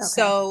 Okay.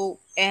 So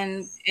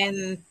and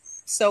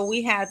so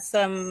we had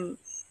some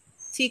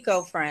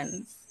Tico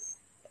friends,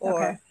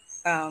 or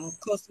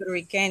Costa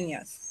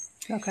Ricanas.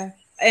 Okay.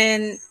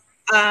 And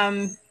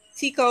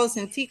Ticos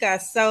and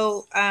Ticas.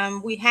 So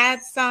we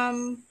had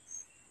some.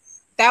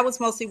 That was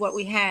mostly what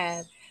we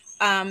had.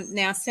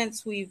 Now,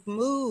 since we've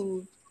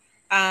moved,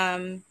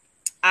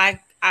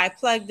 I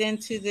plugged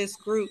into this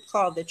group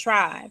called The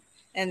Tribe,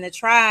 and The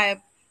Tribe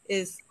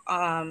is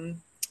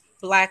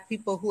Black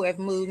people who have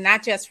moved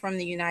not just from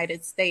the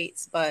United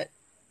States, but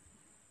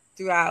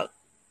throughout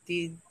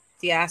the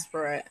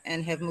diaspora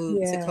and have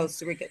moved to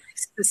Costa Rica,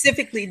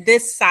 specifically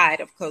this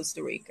side of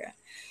Costa Rica.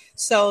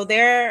 So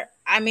there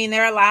are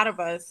a lot of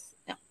us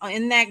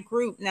in that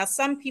group. Now,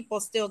 some people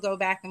still go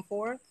back and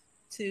forth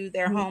to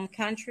their home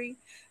country,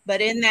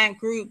 but in that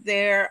group,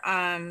 there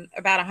are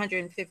about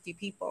 150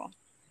 people.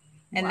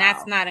 And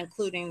that's not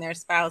including their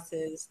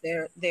spouses,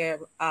 their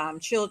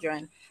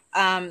children.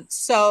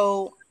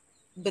 So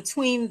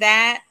between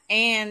that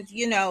and,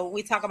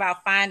 we talk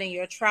about finding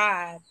your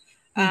tribe.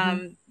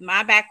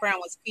 My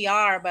background was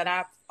PR, but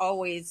I've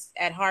always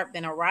at heart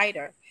been a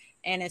writer.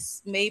 And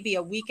it's maybe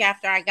a week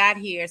after I got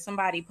here,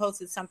 somebody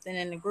posted something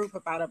in the group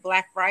about a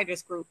Black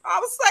writers group. I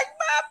was like,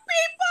 my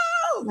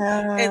people.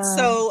 And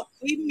so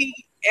we meet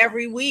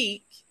every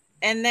week.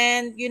 And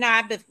then,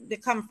 I've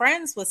become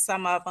friends with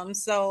some of them.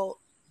 So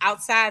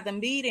outside the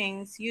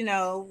meetings,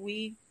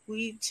 we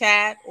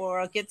chat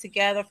or get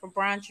together for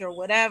brunch or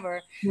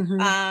whatever.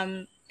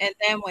 And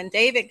then when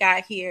David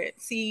got here,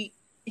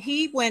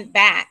 he went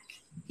back.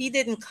 He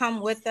didn't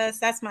come with us.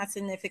 That's my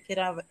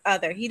significant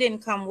other. He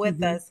didn't come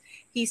with us.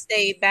 He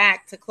stayed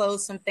back to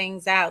close some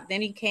things out.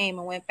 Then he came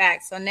and went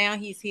back. So now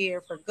he's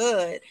here for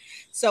good.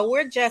 So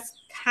we're just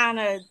kind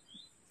of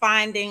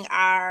finding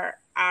our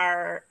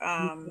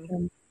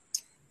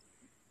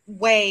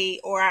way,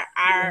 or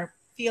our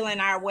feeling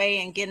our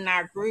way and getting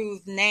our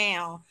groove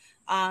now,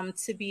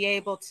 to be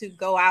able to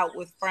go out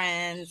with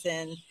friends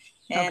and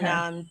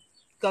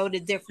go to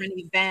different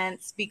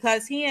events,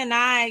 because he and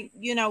I,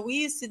 we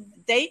used to,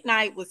 date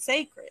night was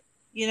sacred.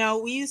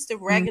 We used to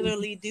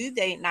regularly do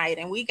date night,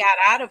 and we got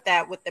out of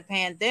that with the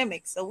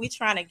pandemic. So we're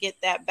trying to get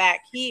that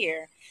back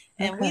here.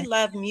 And we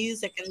love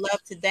music and love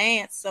to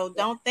dance. So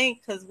don't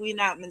think because we're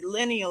not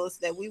millennials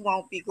that we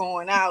won't be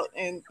going out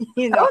and,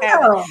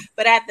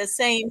 but at the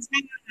same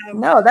time.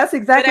 No, that's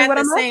exactly what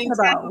I'm asking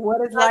about. What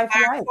is life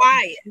like?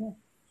 Quiet.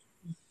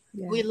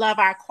 We love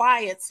our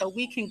quiet, so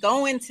we can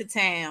go into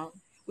town.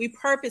 We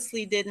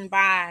purposely didn't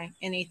buy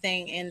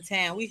anything in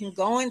town. We can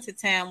go into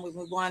town when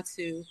we want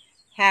to,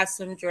 have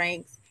some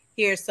drinks,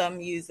 hear some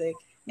music,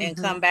 and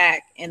come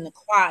back in the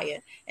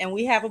quiet. And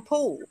we have a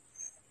pool.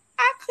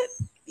 I could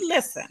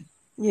listen.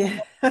 Yeah.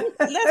 Let's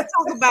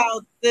talk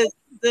about the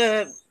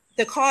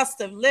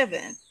cost of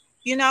living.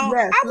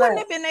 I wouldn't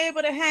have been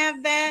able to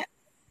have that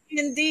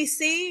in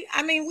DC.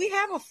 I mean, we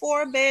have a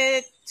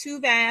 4-bed,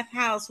 2-bath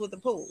house with a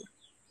pool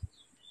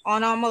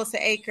on almost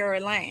an acre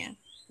of land.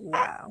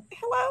 Wow.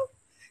 Hello.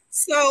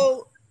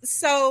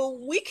 So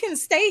we can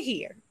stay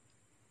here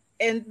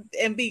and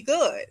be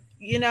good,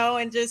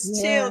 and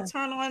just chill,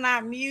 turn on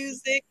our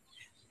music,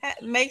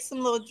 make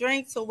some little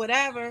drinks or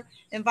whatever,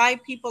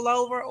 invite people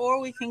over, or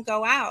we can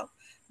go out.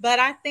 But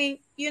I think,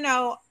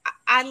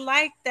 I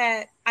like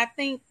that. I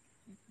think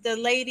the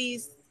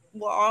ladies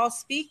will all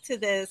speak to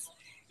this.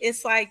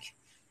 It's like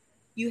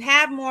you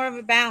have more of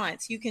a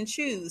balance. You can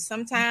choose.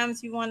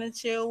 Sometimes you want to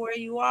chill where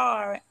you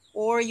are,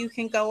 or you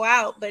can go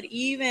out. But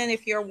even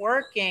if you're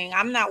working,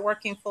 I'm not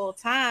working full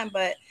time,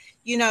 but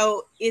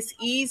it's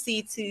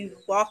easy to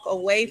walk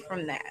away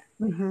from that.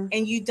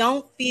 And you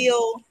don't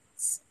feel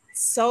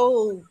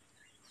so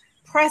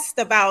pressed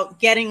about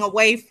getting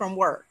away from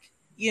work,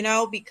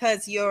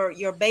 because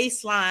your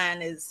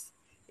baseline is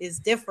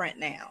different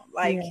now.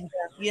 Like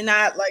you're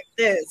not like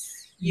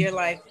this. You're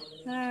like,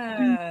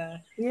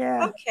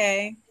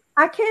 okay.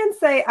 I can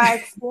say I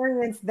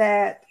experienced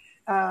that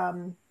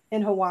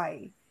in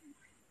Hawaii.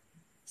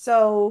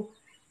 So,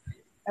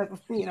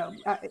 it's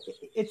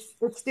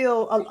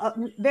still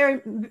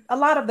a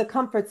lot of the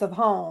comforts of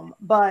home,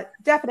 but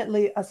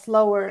definitely a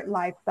slower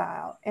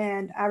lifestyle.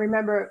 And I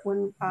remember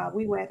when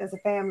we went as a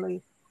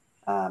family,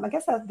 I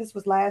guess this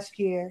was last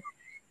year,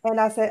 and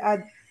I said,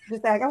 I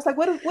was like,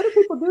 what do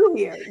people do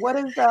here? What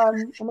is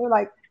and they're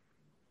like,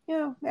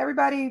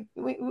 everybody,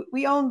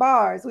 we own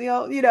bars. We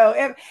own,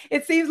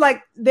 it seems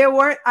like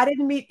I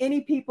didn't meet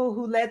any people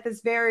who led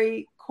this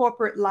very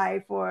corporate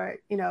life, or,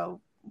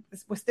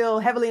 were still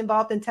heavily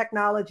involved in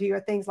technology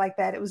or things like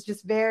that. It was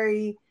just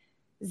very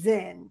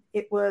zen.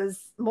 It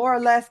was more or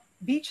less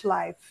beach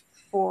life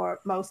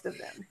for most of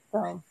them.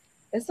 So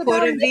it's a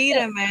Puerto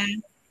Vida,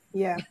 man.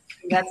 Yeah.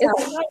 That's how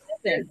it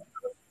is.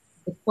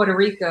 With Puerto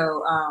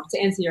Rico, to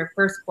answer your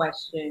first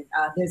question,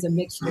 there's a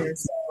mixture.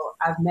 So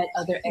I've met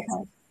other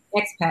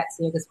expats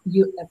here, because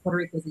Puerto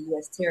Rico is a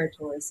U.S.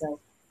 territory. So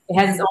it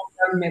has its own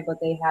government, but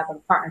they have a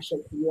partnership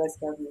with the U.S.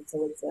 government.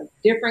 So it's a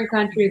different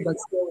country, but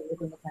still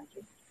within the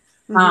country.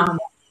 So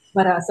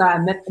I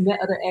met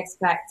other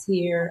expats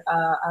here,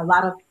 a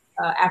lot of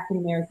African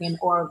American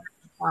or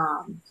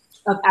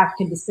of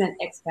African descent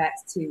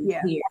expats too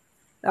here.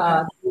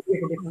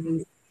 Different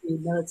reasons,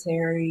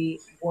 military,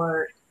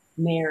 work,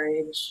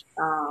 marriage,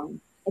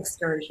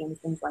 excursions,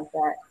 things like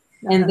that.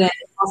 And then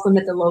also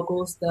met the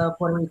locals, the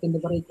Puerto Rican, the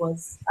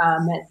Boricuas,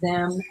 met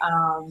them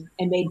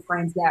and made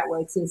friends that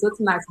way too. So it's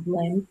a nice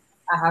blend.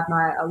 I have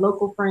my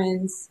local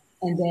friends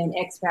and then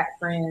expat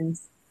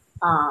friends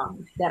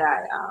that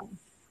I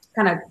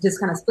kind of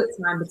split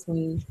time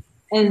between.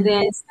 And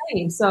then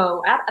same.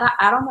 So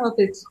I don't know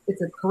if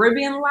it's a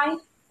Caribbean life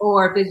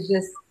or if it's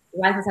just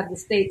life outside the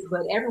States,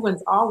 but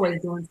everyone's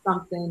always doing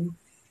something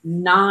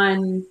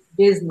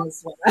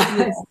non-business.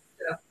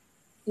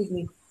 Excuse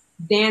me,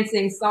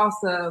 dancing,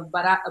 salsa,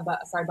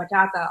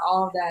 bachata,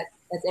 all of that.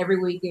 That's every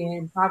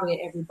weekend, probably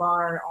at every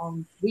bar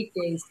on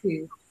weekdays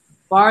too.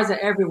 Bars are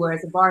everywhere.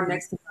 It's a bar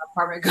next to my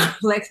apartment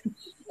complex.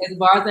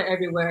 Bars are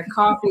everywhere.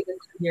 Coffee is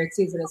here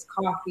too, so there's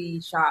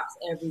coffee shops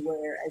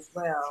everywhere as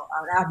well.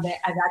 I've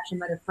actually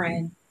met a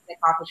friend at a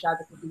coffee shop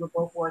because we were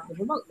both working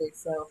remotely.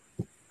 So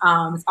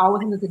it's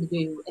always something to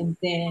do. And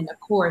then, of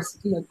course,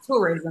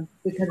 tourism,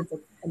 because it's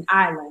an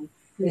island.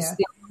 There's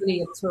still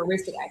plenty of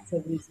touristic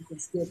activities you can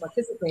still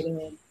participate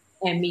in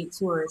and meet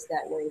tourists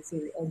that way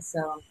too. And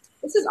so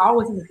this is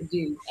always something to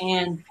do.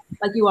 And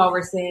like you all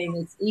were saying,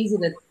 it's easy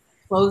to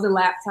close the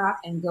laptop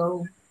and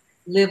go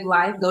live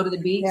life, go to the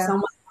beach. Yeah.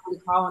 Someone's probably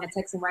calling or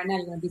texting right now.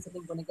 You're going to do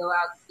something, you're going to go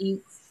out,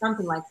 eat,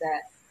 something like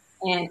that.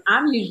 And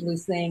I'm usually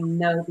saying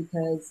no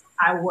because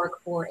I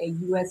work for a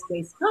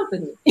U.S.-based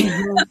company.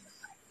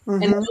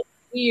 Mm-hmm. And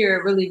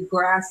here really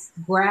grasp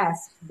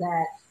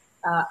that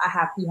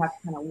you have to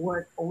kind of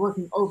work or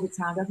working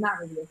overtime. That's not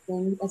really a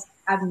thing.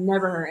 I've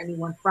never heard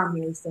anyone from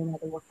here saying they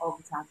have to work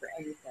overtime for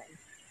anything.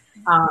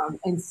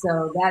 And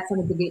so that's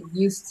something to get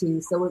used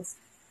to. So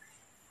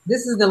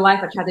this is the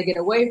life I try to get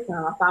away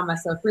from. I find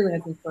myself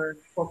freelancing for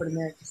corporate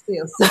America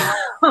still. So,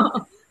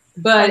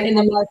 but in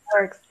the life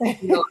works,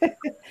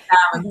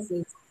 balance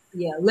is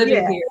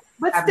living here.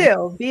 But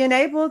still, being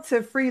able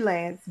to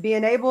freelance,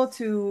 being able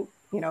to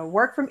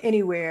work from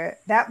anywhere,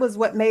 that was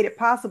what made it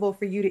possible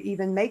for you to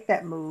even make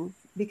that move,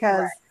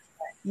 because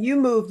you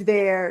moved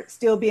there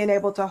still being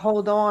able to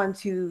hold on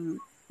to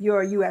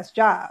your U.S.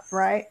 job,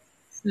 right?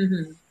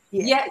 Mm-hmm.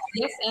 Yeah.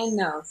 Yes and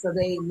no. So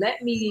they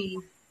let me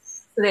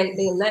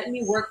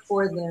work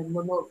for them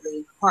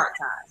remotely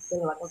part-time. They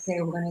were like,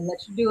 okay, we're going to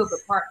let you do it, but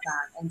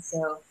part-time. And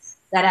so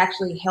that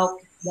actually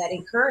helped, that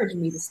encouraged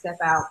me to step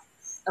out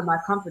of my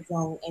comfort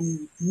zone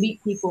and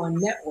meet people and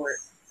network.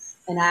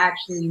 And I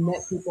actually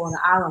met people on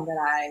the island that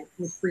I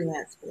was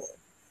freelance for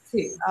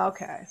too.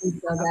 Okay. And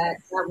so that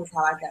was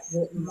how I got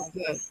written. Like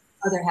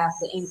other half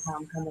the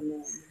income coming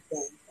in,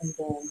 and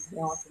then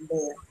on from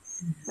there.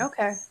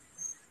 Okay.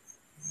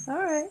 All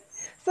right.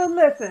 So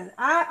listen,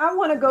 I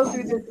want to go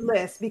through this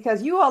list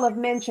because you all have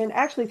mentioned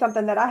actually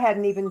something that I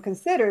hadn't even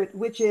considered,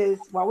 which is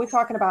while we're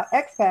talking about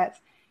expats,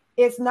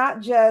 it's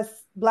not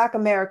just Black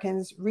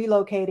Americans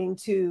relocating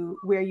to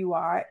where you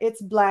are, it's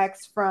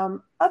Blacks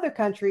from other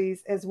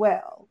countries as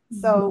well.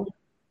 Mm-hmm. So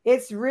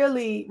it's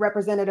really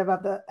representative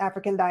of the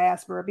African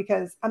diaspora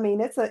because, I mean,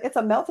 it's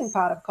a melting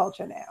pot of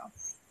culture now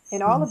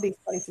in all of these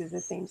places,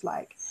 it seems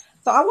like.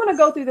 So I want to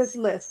go through this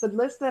list, the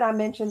list that I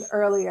mentioned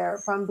earlier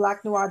from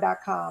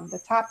blacknoir.com, the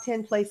top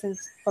 10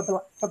 places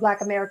for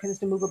Black Americans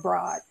to move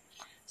abroad.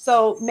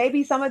 So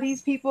maybe some of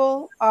these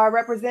people are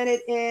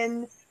represented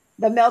in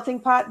the melting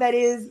pot that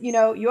is,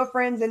 your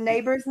friends and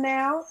neighbors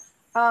now.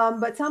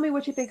 But tell me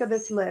what you think of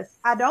this list.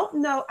 I don't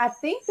know. I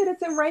think that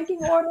it's in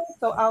ranking order.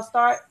 So I'll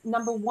start.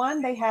 Number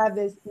one, they have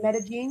is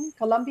Medellin,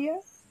 Colombia.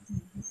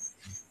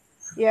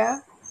 Yeah.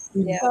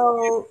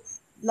 So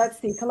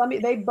let's see,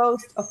 Colombia, they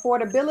boast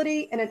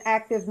affordability and an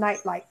active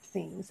nightlife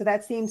scene. So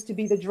that seems to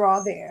be the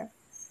draw there.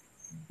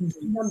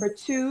 Mm-hmm. Number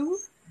two,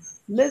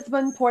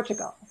 Lisbon,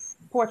 Portugal.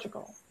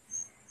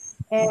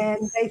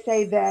 And they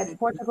say that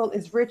Portugal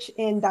is rich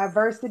in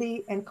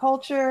diversity and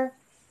culture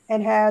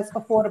and has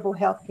affordable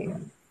healthcare.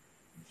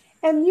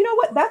 And you know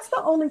what? That's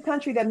the only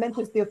country that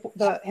mentions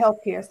the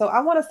healthcare. So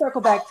I want to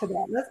circle back to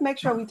that. Let's make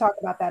sure we talk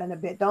about that in a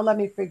bit. Don't let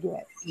me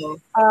forget.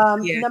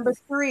 Number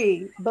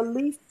three,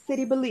 Belize,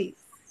 City Belize.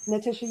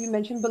 Natisha, you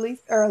mentioned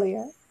Belize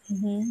earlier.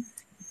 Mm-hmm.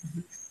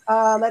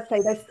 Let's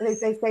say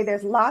they say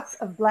there's lots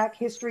of Black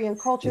history and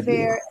culture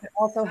there. It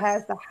also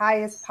has the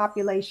highest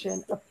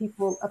population of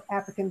people of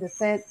African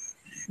descent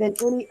than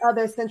any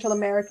other Central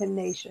American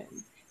nation.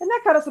 And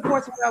that kind of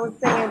supports what I was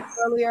saying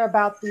earlier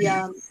about the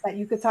that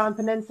Yucatan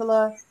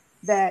Peninsula,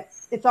 that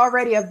it's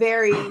already a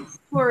very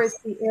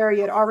touristy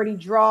area. It already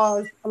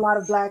draws a lot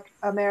of Black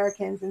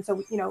Americans. And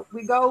so,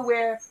 we go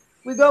where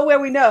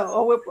we know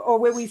or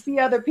where we see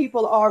other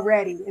people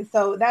already. And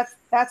so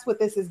that's what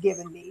this has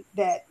given me.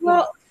 And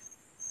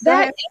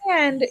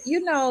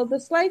the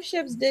slave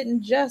ships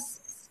didn't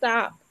just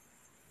stop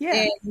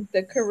in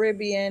the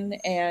Caribbean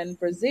and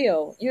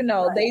Brazil.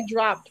 They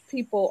dropped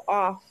people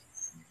off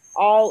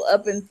all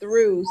up and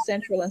through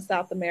Central and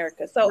South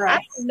America. So I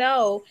don't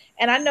know.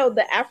 And I know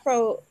the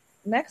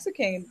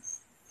Afro-Mexican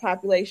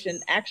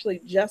population actually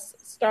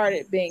just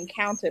started being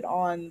counted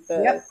on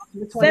the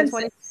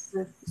census.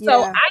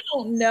 So I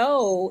don't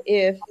know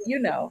if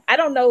I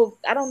don't know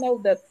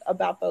that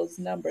about those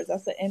numbers.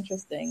 That's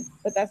interesting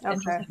because I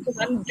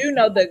do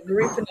know the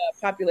Garifuna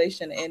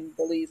population in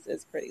Belize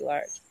is pretty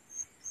large.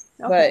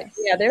 But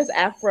there's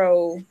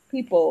Afro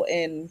people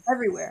in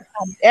everywhere,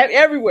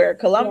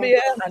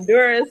 Colombia,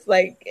 Honduras,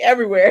 like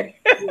everywhere.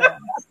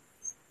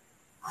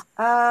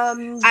 I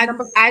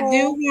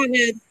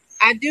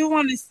do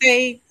want to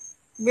say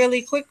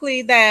really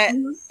quickly that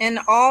in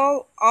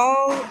all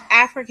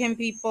African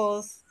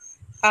peoples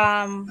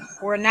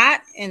were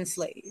not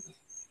enslaved.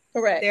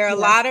 Correct. There are a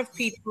lot of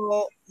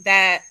people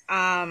that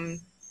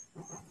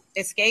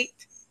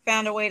escaped,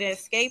 found a way to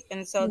escape,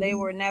 and so they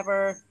were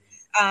never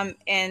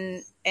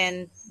and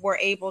were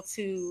able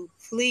to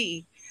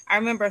flee. I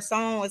remember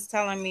someone was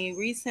telling me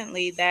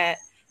recently that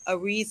a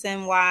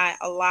reason why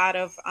a lot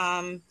of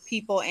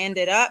people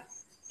ended up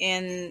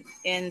in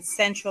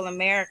Central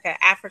America,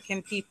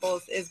 African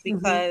peoples, is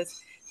because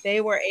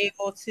they were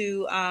able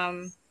to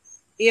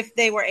if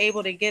they were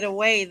able to get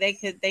away,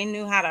 they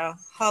knew how to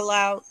hull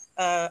out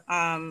a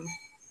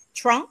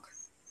trunk,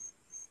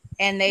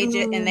 and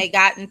they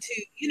got into,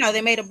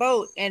 they made a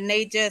boat, and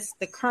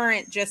the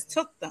current just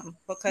took them,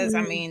 because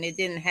I mean, it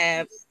didn't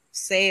have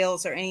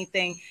sails or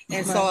anything,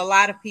 and so a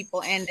lot of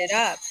people ended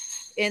up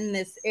in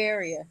this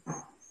area.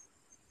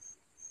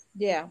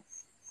 Yeah.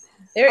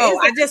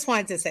 I just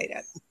wanted to say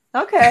that.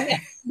 Okay.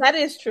 That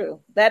is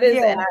true. That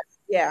is, and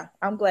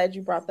I'm glad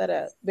you brought that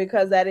up,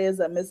 because that is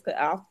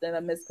often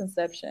a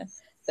misconception.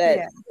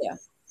 That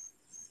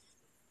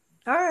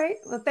All right.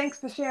 Well, thanks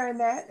for sharing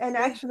that. And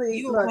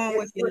actually, look,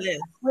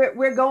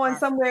 we're going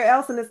somewhere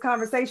else in this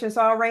conversation,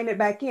 so I'll rein it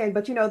back in.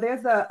 But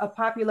there's a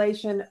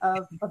population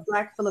of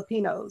Black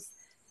Filipinos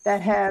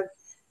that have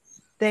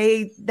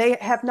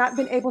not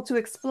been able to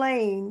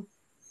explain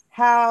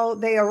how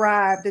they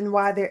arrived and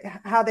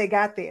how they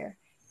got there.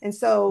 And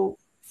so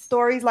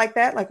stories like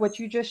that, like what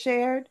you just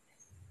shared,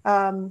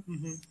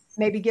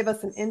 maybe give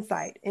us some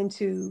insight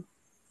into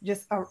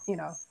just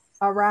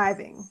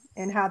arriving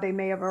and how they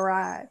may have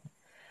arrived.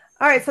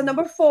 All right, so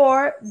number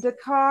 4,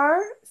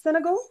 Dakar,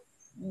 Senegal.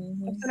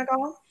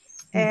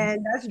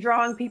 And that's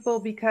drawing people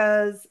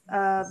because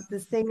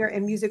the singer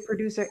and music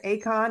producer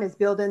Akon is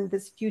building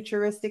this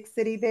futuristic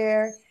city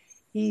there.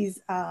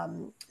 He's,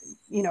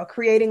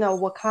 creating a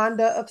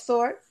Wakanda of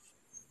sorts.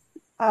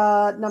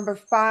 Number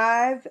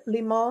 5,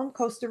 Limon,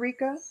 Costa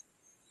Rica.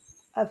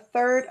 A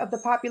third of the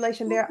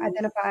population there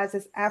identifies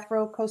as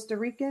Afro-Costa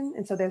Rican,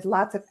 and so there's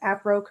lots of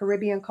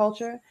Afro-Caribbean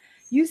culture.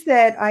 You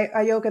said,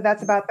 Ayoka,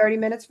 that's about 30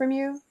 minutes from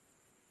you,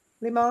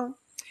 Limon?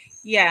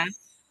 Yeah,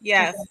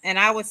 yes, okay. And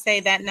I would say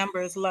that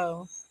number is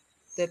low.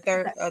 A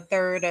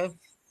third of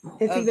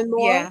it's even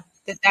more. Yeah,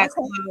 that's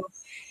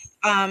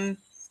low.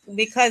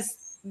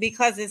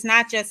 Because it's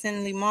not just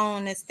in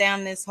Limon; it's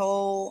down this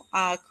whole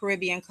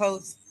Caribbean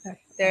coast.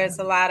 There's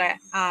a lot of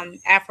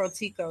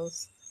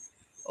Afro-Ticos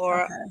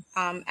or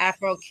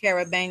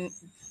Afro-Caribeños.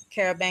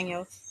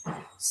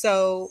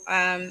 So,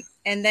 and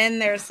then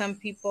there's some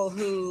people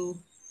who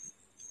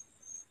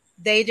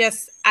they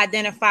just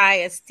identify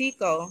as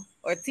Tico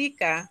or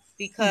Tica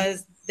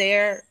because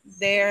their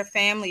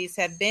families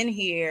have been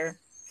here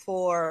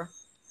for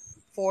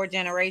 4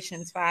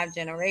 generations, 5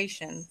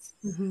 generations.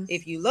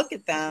 If you look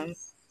at them,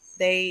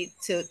 they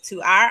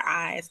to our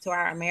eyes, to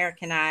our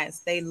American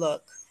eyes, they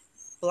look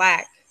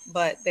Black,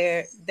 but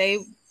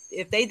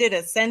if they did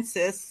a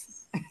census,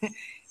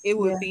 it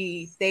would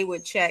be, they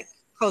would check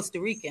Costa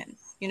Rican.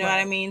 You know what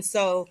I mean?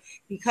 So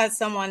because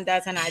someone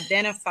doesn't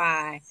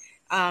identify,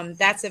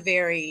 that's a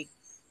very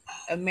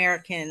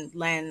American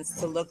lens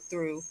to look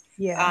through.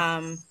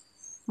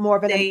 More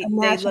of a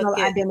national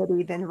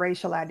identity than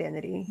racial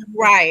identity.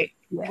 Right.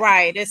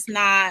 It's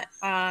not.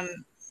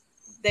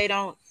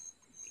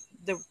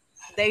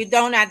 They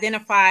don't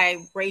identify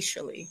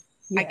racially.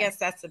 I guess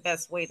that's the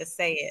best way to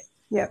say it.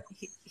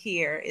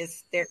 Here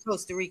is they're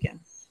Costa Rican.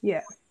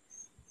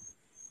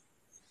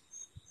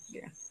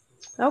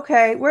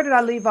 Okay, where did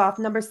I leave off?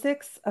 Number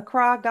 6,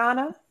 Accra,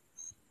 Ghana.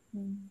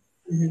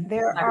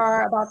 There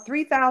are about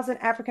 3,000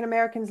 African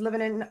Americans living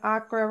in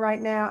Accra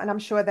right now, and I'm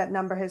sure that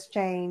number has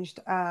changed.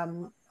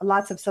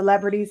 Lots of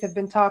celebrities have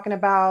been talking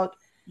about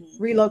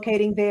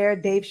relocating there.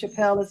 Dave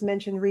Chappelle has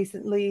mentioned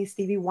recently.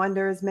 Stevie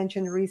Wonder has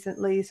mentioned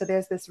recently. So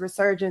there's this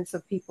resurgence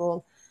of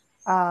people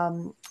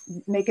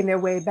making their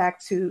way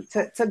back to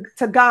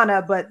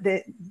Ghana, but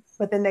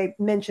then they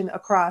mention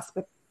Accra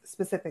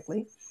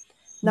specifically.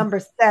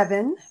 Number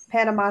 7,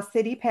 Panama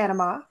City,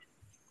 Panama,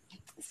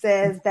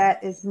 says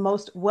that is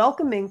most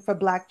welcoming for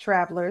Black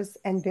travelers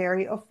and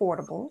very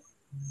affordable.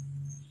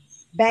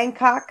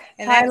 Bangkok,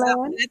 and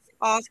Thailand. That's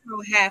also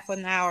half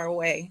an hour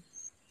away.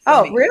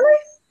 Oh, really?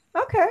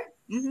 Okay.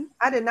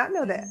 I did not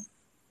know that.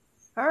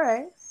 All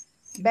right.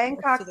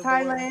 Bangkok,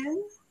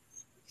 Thailand,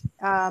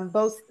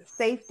 boasts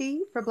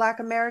safety for Black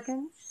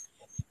Americans.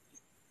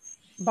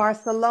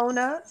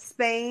 Barcelona,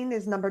 Spain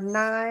is number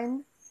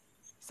 9.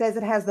 Says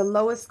it has the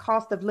lowest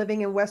cost of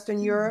living in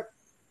Western Europe,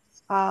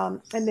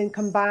 and then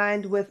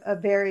combined with a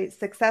very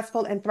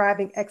successful and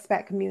thriving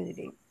expat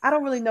community. I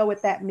don't really know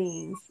what that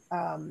means,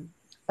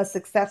 a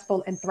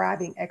successful and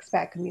thriving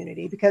expat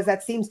community, because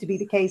that seems to be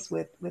the case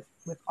with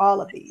all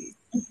of these.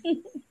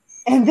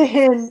 And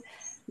then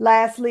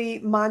lastly,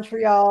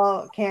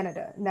 Montreal,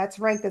 Canada, and that's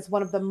ranked as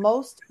one of the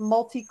most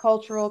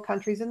multicultural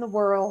countries in the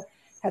world,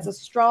 has a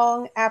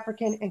strong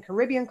African and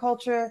Caribbean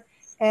culture,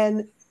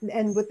 and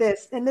with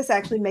this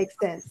actually makes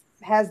sense.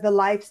 has the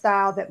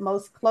lifestyle that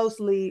most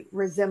closely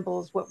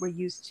resembles what we're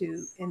used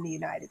to in the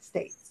United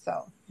States.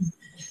 So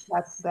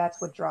that's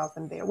what draws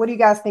them there. What do you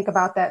guys think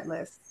about that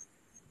list?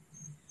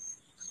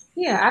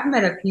 Yeah,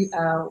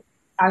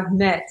 I've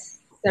met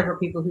several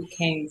people who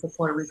came to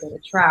Puerto Rico to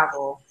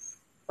travel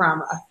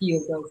from a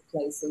few of those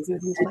places.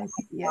 Medellin.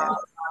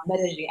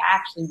 I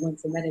actually went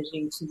to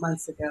Medellin 2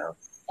 months ago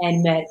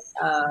and met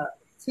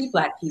 2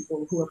 Black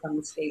people who are from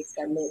the States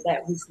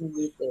that recently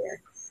moved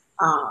there.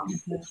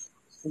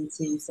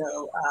 Too.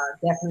 So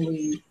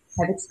definitely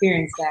have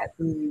experienced that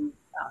through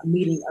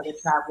meeting other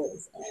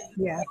travelers.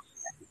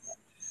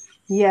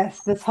 Yes,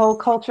 this whole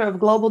culture of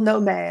global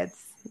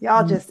nomads.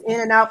 Y'all just in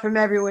and out from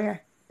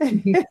everywhere.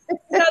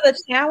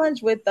 The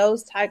challenge with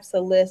those types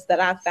of lists that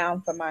I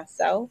found for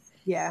myself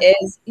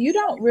is you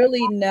don't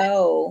really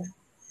know,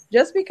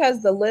 just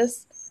because the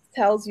list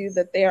tells you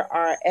that there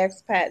are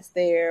expats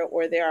there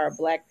or there are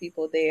Black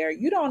people there,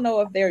 you don't know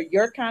if they're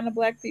your kind of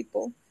Black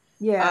people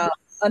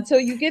until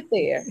you get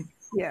there.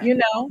 You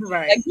know,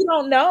 like you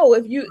don't know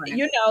if you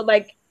know,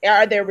 like,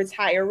 are there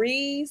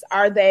retirees?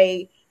 Are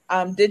they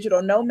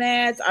digital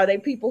nomads? Are they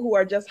people who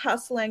are just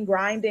hustling,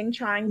 grinding,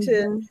 trying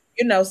to,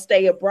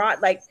 stay abroad,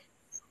 like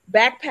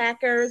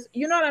backpackers?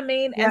 You know what I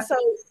mean? And so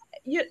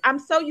I'm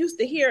so used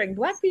to hearing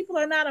Black people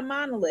are not a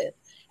monolith.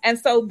 And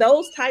so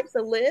those types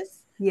of lists,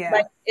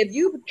 like if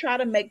you try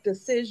to make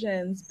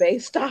decisions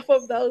based off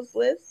of those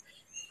lists,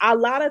 a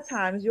lot of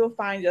times you'll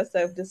find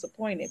yourself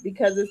disappointed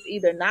because it's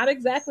either not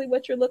exactly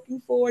what you're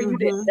looking for. You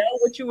didn't know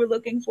what you were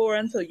looking for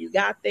until you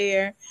got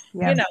there.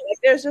 Like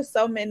there's just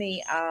so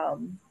many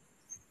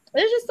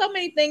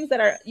things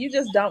that you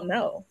just don't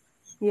know.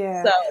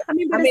 Yeah. So,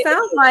 it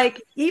sounds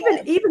like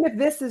even if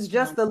this is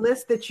just the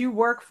list that you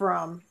work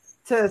from,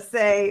 to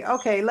say,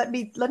 okay, let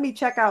me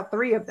check out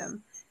 3 of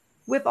them.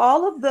 With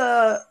all of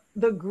the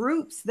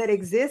groups that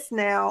exist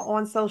now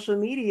on social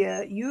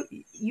media,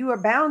 you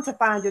are bound to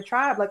find your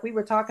tribe. Like we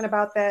were talking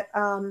about that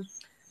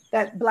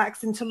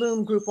Blacks in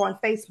Tulum group on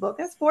Facebook.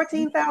 That's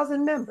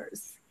 14,000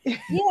 members.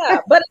 Yeah,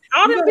 but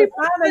all those people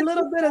find a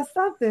little bit of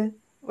something.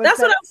 That's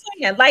what I'm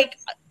saying. Like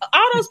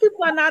all those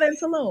people are not in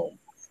Tulum,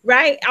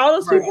 right? All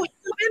those people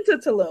have been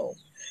to Tulum.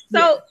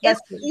 So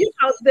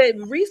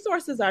the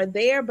resources are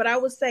there, but I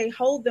would say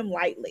hold them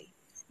lightly.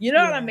 You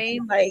know what I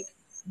mean? Like,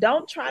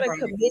 don't try to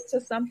commit to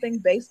something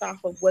based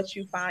off of what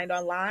you find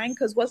online,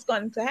 because what's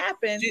going to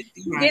happen,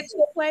 you get to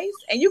a place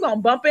and you're going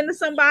to bump into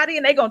somebody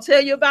and they're going to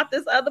tell you about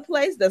this other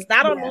place that's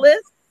not on the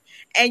list,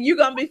 and you're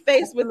going to be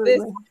faced with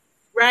this,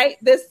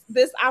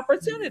 this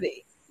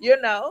opportunity,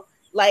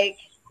 like,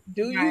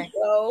 do you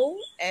go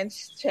and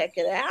check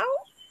it out?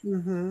 Or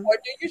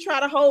do you try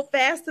to hold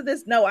fast to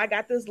this? No, I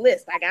got this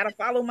list. I got to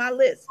follow my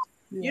list.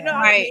 You know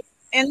what I mean?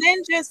 And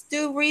then just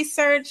do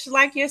research,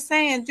 like you're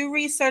saying, do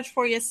research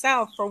for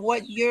yourself for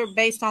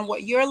based on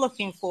what you're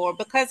looking for.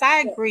 Because I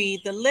agree,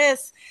 the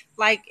list,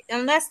 like,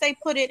 unless they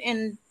put it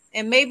in,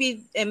 and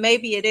maybe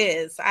it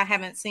is, I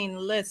haven't seen the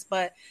list,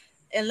 but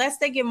unless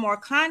they give more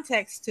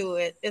context to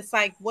it, it's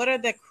like, what are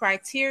the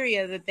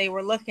criteria that they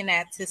were looking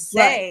at to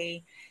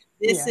say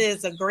this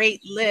is a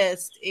great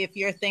list if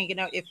you're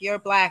if you're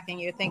Black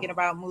and you're thinking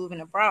about moving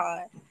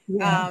abroad?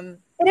 And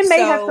it may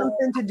have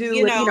something to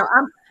do with,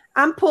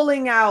 I'm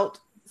pulling out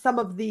some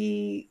of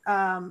the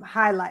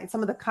highlights,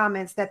 some of the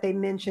comments that they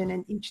mention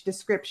in each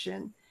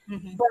description,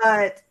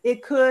 but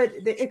it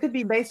could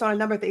be based on a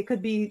number of things. It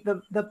could be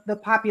the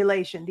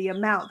population, the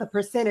amount, the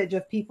percentage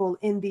of people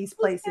in these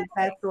places,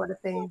 that sort of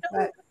thing.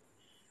 But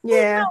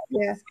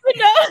just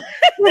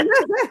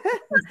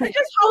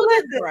hold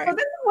it. So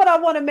this is what I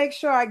want to make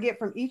sure I get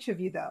from each of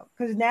you, though,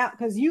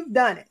 because you've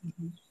done it.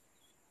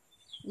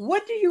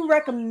 What do you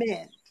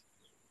recommend?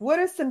 What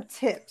are some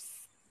tips?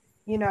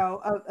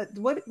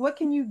 What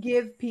can you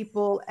give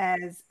people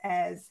as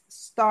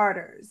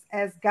starters,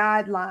 as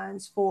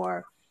guidelines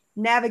for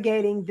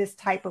navigating this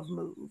type of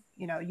move?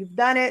 You've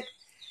done it.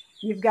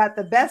 You've got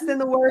the best and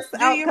the worst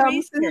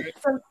outcomes.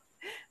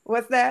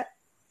 What's that?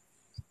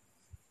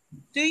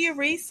 Do your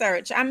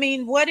research. I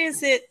mean, what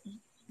is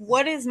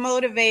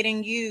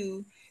motivating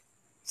you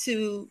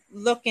to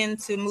look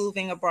into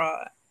moving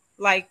abroad?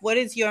 Like, what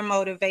is your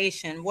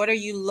motivation? What are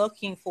you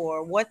looking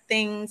for? What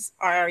things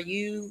are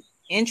you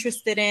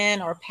interested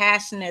in or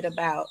passionate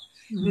about?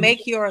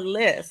 Make your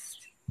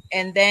list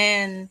and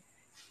then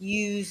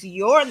use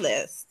your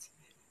list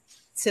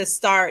to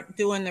start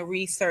doing the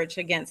research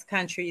against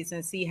countries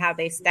and see how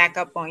they stack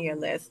up on your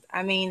list.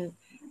 I mean,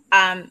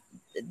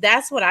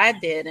 that's what I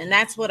did. And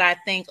that's what I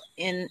think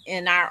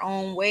in our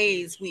own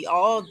ways we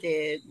all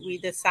did. We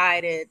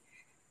decided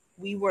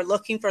we were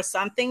looking for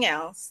something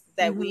else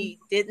that we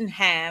didn't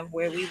have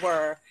where we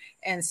were.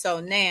 And so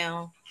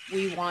now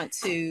we want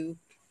to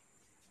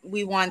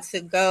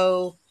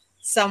go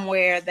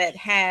somewhere that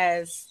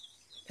has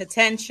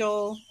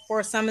potential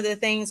for some of the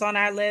things on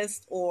our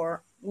list,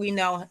 or we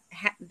know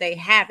they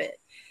have it.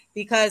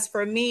 Because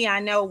for me, I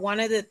know one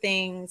of the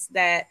things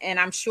that, and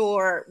I'm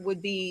sure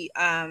would be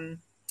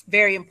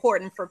very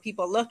important for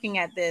people looking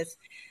at this,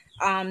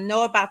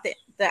 know about the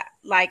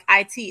like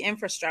IT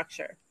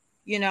infrastructure.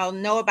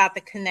 know about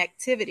the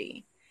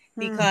connectivity,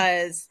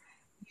 because,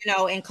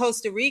 in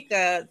Costa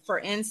Rica, for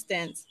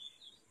instance,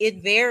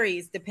 it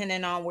varies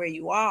depending on where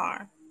you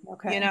are.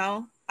 Okay.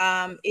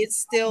 It's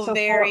still so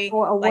very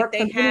for a work like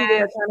they from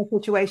anywhere kind of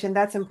situation.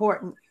 That's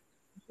important.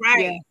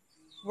 Right. Yeah.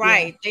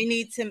 Right. Yeah.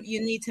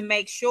 You need to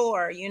make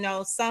sure,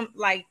 some,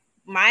 like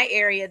my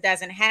area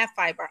doesn't have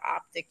fiber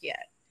optic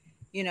yet.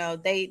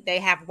 They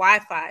have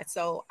Wi-Fi.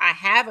 So I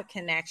have a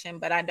connection,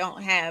 but I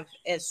don't have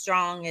as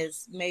strong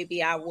as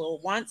maybe I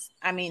will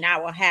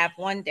have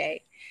one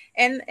day.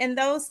 And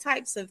those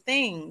types of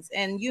things.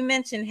 And you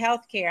mentioned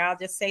healthcare. I'll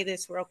just say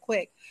this real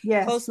quick.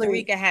 Yes, Costa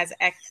Rica has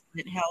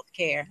excellent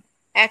healthcare,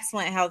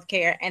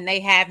 and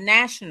they have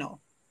national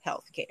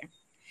healthcare.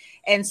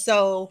 And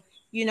so,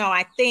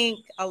 I think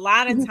a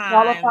lot of times,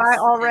 qualify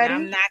already?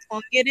 And I'm not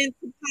going to get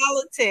into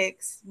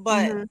politics,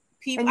 but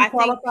people, I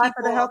think people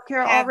for the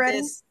healthcare have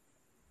already. This,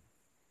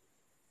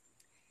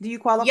 do you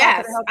qualify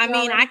yes, for the healthcare I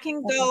mean, already? I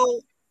can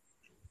go.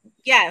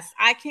 Yes,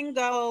 I can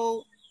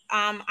go.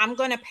 I'm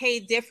going to pay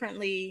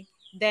differently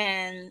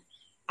than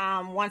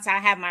once I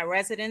have my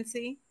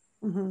residency.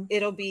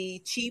 It'll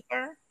be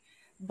cheaper.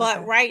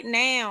 But right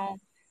now,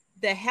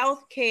 the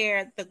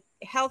healthcare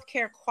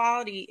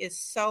quality is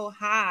so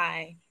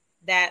high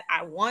that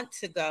I want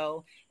to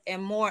go,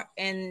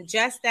 and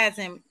just as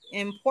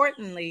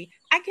importantly,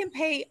 I can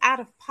pay out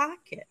of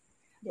pocket.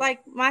 Yeah.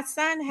 Like my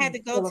son had to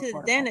go to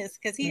the dentist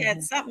because he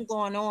had something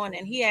going on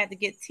and he had to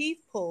get teeth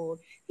pulled.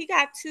 He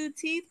got 2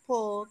 teeth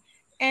pulled,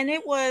 and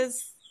it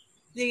was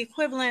the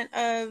equivalent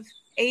of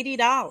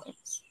 $80.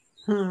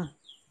 Okay.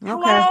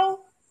 Hello?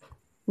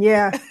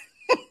 Yeah.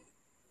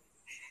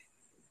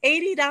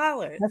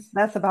 $80.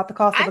 That's about the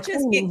cost of a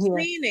cleaning here.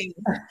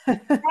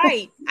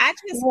 Right. I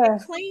just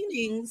get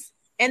cleanings,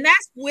 and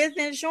that's with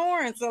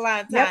insurance a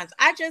lot of times.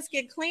 I just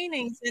get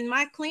cleanings, and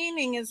my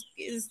cleaning is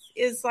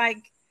like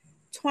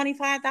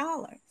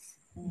 $25.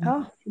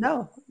 Oh,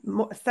 no.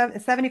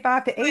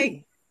 75 to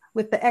 80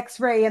 with the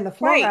x-ray and the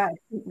fluoride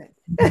treatment.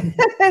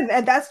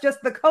 and that's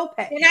just the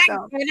copay.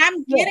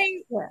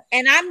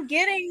 And I'm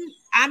getting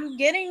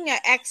an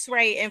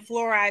x-ray and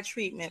fluoride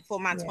treatment for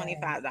my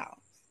 $25.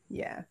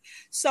 Yeah.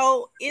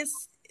 So it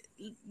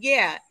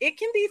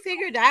can be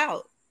figured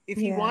out if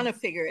you want to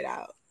figure it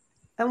out.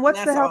 And what's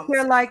the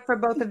healthcare like for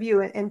both of you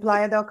in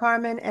Playa del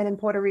Carmen and in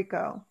Puerto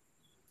Rico?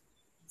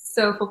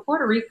 So for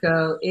Puerto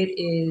Rico, it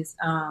is,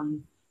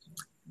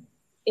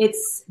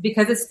 it's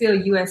because it's still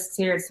U.S.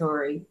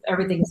 territory.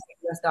 Everything is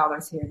U.S.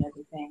 dollars here and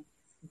everything.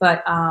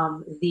 But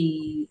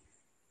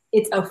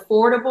it's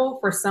affordable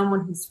for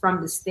someone who's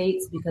from the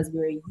States because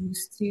we're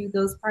used to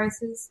those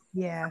prices.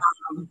 Yeah.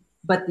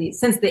 But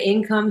since the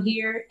income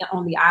here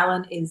on the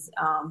island is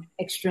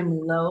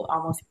extremely low,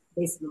 almost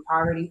basically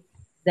poverty,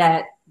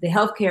 that the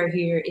healthcare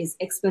here is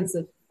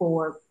expensive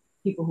for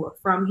people who are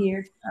from here.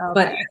 Okay.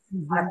 But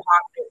my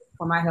pocket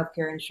for my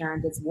healthcare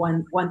insurance, it's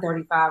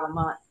 $135 a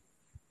month,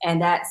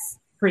 and that's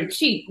pretty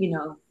cheap,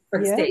 for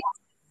the States.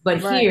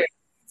 But here,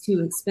 it's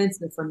too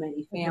expensive for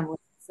many families.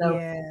 So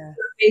we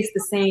face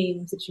the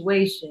same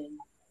situation,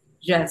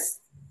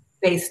 just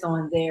based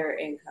on their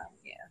income.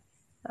 Yeah.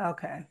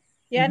 Okay.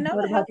 Yeah, no,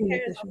 the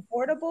healthcare is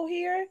affordable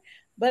here.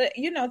 But,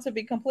 to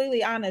be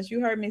completely honest,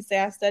 you heard me say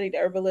I studied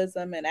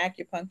herbalism and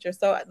acupuncture.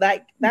 So,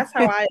 that's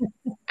how I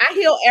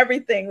heal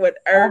everything with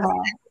herbs,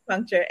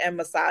 acupuncture, and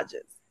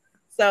massages.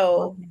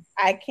 So,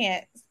 I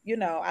can't,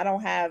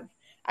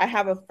 I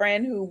have a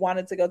friend who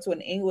wanted to go to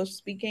an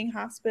English-speaking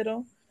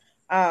hospital.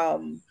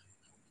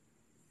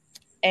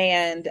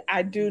 And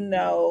I do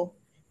know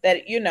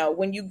that,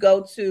 when you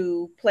go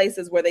to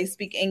places where they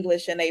speak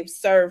English and they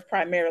serve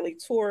primarily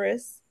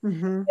tourists,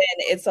 then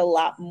it's a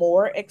lot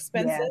more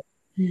expensive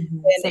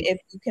than if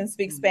you can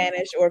speak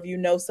Spanish, or if you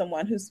know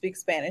someone who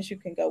speaks Spanish, who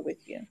can go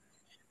with you.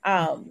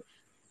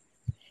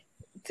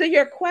 To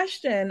your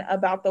question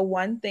about the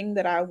one thing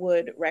that I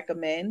would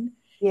recommend,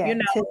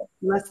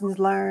 lessons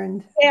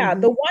learned. Yeah,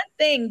 the one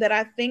thing that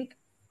I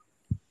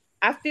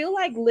feel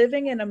like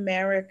living in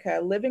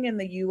America, living in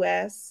the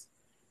US,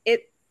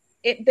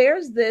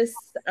 there's this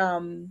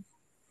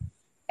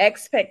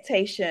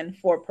expectation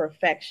for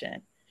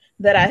perfection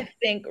that I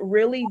think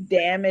really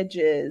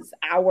damages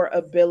our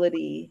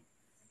ability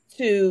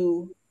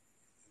to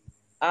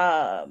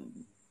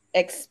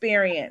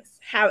experience,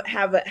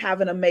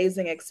 have an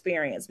amazing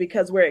experience,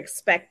 because we're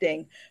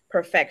expecting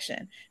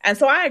perfection. And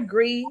so I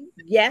agree,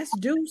 yes,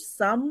 do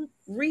some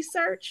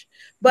research,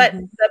 but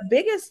the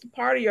biggest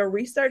part of your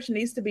research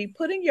needs to be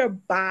putting your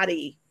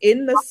body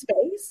in the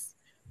space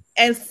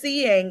and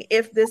seeing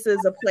if this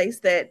is a place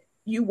that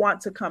you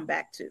want to come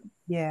back to.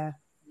 Yeah.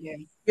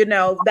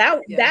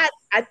 That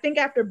I think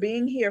after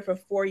being here for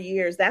 4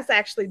 years, that's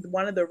actually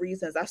one of the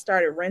reasons I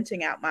started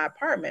renting out my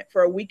apartment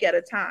for a week at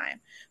a time,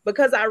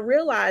 because I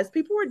realized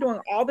people were doing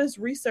all this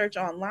research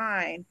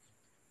online,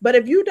 but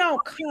if you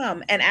don't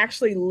come and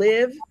actually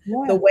live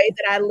the way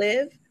that I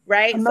live,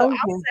 right? Amazing. So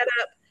I'll set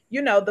up,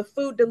 the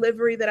food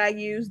delivery that I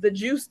use, the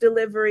juice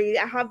delivery.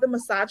 I have the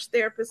massage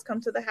therapist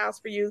come to the house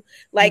for you,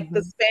 like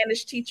the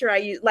Spanish teacher I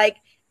use. Like,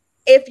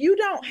 if you're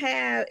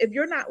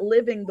not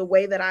living the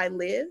way that I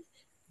live,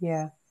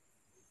 Yeah.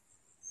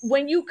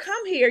 When you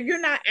come here, you're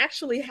not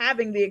actually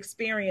having the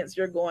experience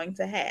you're going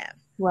to have.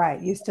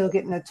 Right. You're still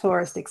getting a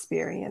tourist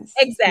experience.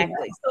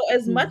 Exactly. So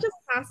as much as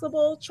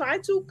possible, try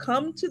to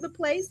come to the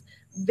place,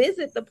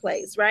 visit the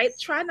place, right?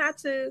 Try not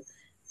to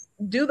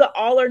do the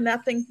all or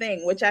nothing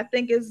thing, which I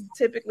think is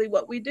typically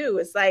what we do.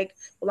 It's like,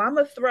 well, I'm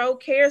going to throw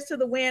cares to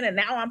the wind and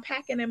now I'm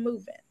packing and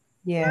moving.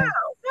 Yeah. No,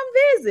 come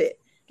visit.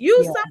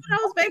 Use some of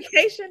those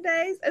vacation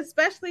days,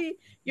 especially,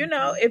 you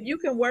know, if you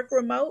can work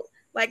remote,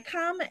 like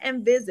come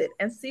and visit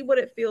and see what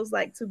it feels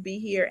like to be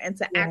here and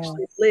to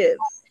actually live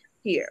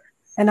here.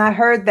 And I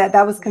heard that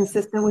was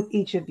consistent with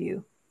each of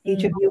you.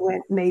 Each of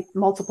you made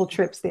multiple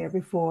trips there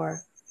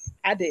before.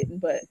 I didn't,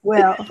 but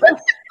well, but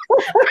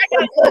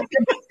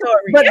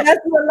that's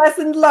your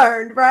lesson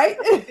learned, right?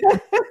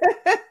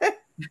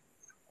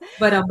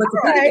 But that's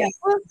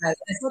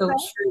so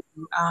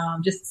true.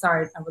 Just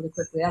sorry, really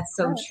quickly. That's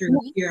so true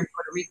here in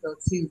Puerto Rico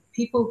too.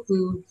 People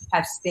who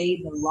have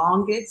stayed the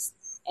longest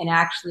and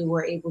actually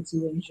were able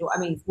to enjoy. I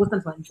mean,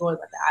 wasn't to enjoy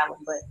about the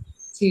island, but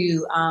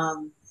to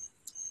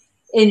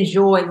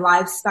enjoy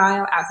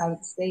lifestyle outside of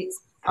the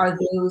States are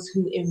those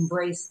who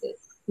embraced it,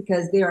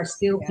 because there are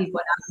still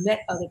people, and I've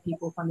met other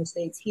people from the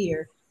States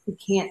here who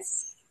can't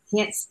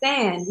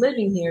stand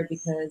living here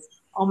because,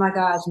 oh my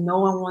gosh, no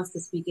one wants to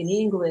speak in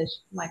English.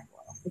 I'm like,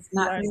 well, it's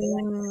not,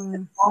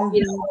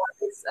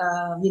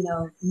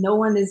 no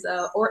one is,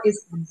 or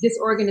it's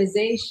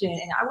disorganization.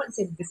 And I wouldn't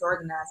say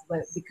disorganized, but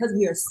because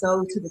we are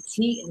so to the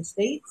T in the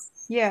States,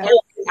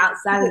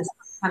 outside of this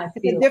kind of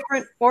feel a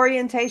different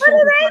orientation. What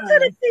are they to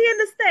the T in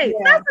the States?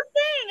 That's the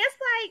thing. It's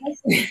like,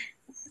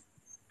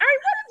 all right,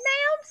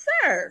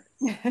 sir,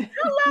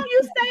 how long you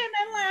stay in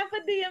that line for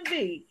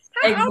DMV?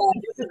 How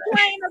often you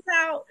complain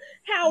about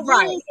how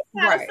rules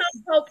apply to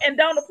some folk and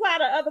don't apply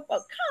to other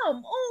folk?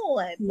 Come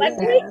on. Like,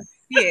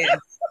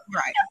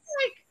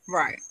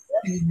 right.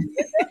 This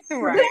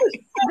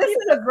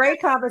is a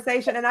great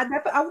conversation, and I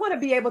want to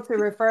be able to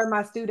refer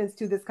my students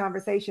to this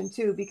conversation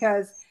too,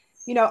 because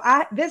you know,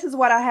 this is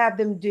what I have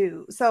them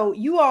do. So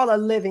you all are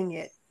living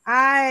it.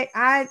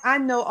 I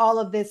know all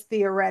of this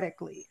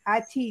theoretically.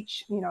 I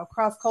teach, you know,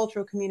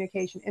 cross-cultural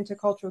communication,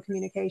 intercultural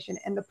communication,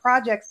 and the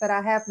projects that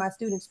I have my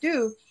students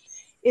do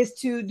is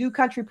to do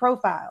country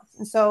profiles.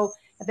 And so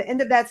at the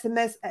end of that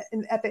semester,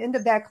 at the end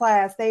of that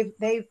class,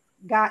 they've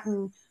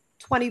gotten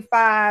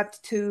 25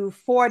 to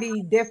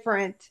 40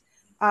 different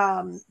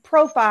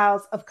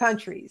profiles of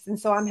countries. And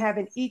so I'm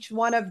having each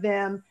one of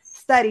them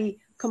study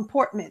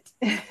comportment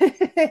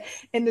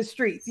in the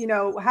streets. You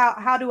know,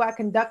 how do I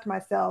conduct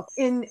myself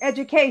in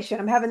education?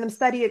 I'm having them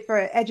study it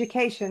for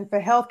education, for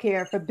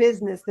healthcare, for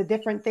business, the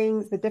different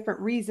things, the different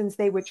reasons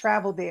they would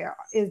travel there.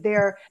 Is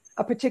there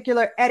a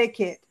particular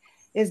etiquette?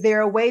 Is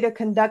there a way to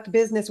conduct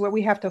business where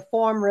we have to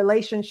form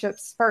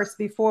relationships first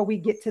before we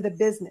get to the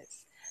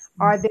business?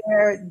 Are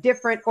there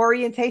different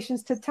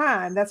orientations to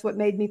time? That's what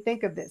made me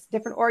think of this.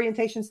 Different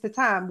orientations to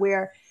time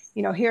where,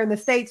 you know, here in the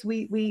States,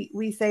 we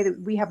say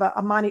that we have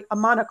a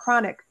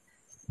monochronic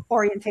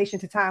orientation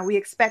to time. We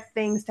expect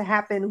things to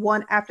happen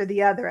one after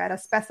the other at a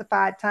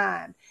specified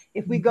time.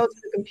 If we go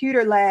to the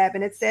computer lab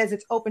and it says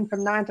it's open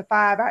from 9 to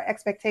 5, our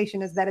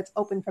expectation is that it's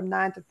open from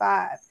 9 to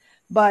 5.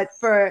 But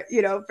for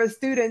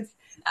students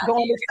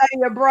going to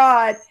study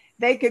abroad,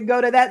 they could go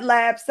to that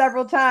lab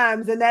several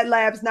times and that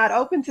lab's not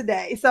open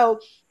today. So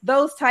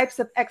those types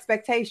of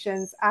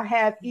expectations, I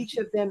have each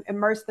of them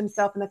immerse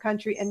themselves in the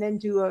country and then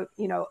do a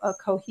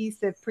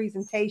cohesive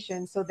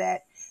presentation so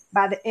that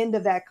by the end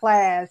of that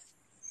class,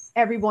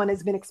 everyone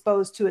has been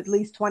exposed to at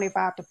least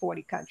 25 to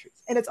 40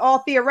 countries. And it's all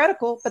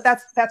theoretical, but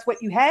that's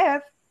what you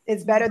have.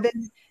 It's better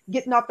than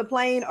getting off the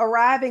plane,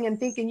 arriving and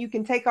thinking you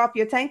can take off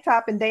your tank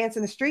top and dance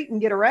in the street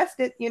and get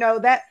arrested. You know,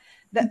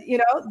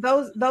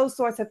 those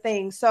sorts of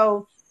things.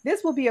 So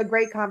this will be a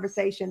great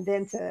conversation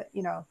then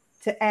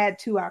to add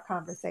to our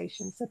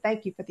conversation. So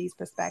thank you for these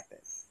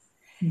perspectives.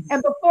 Mm-hmm.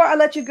 And before I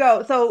let you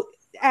go, so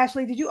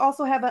Ashley, did you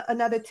also have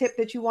another tip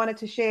that you wanted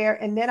to share?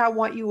 And then I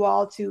want you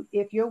all to,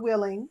 if you're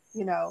willing,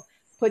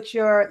 put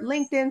your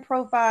LinkedIn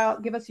profile,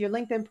 give us your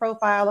LinkedIn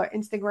profile or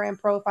Instagram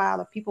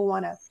profile if people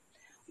want to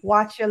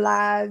watch your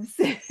lives,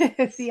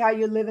 see how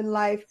you're living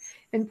life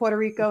in Puerto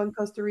Rico and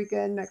Costa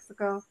Rica and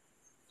Mexico.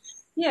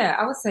 Yeah,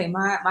 I would say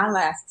my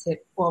last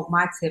tip, well,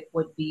 my tip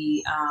would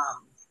be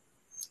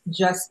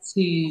just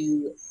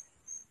to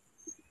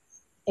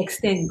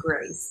extend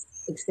grace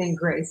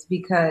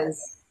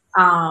because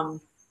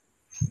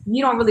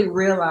you don't really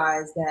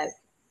realize that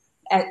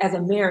as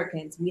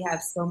Americans, we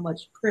have so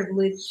much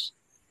privilege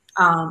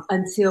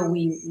until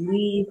we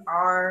leave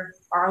our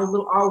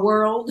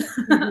world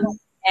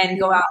and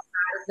go outside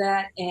of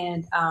that.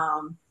 And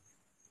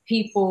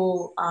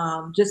people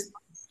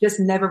just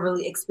never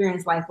really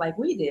experienced life like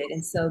we did.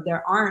 And so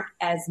there aren't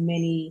as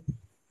many,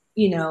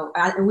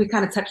 and we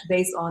kind of touched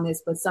base on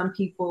this, but some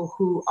people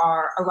who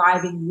are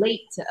arriving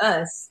late to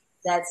us,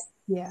 that's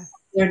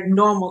their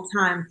normal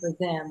time for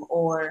them.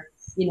 Or,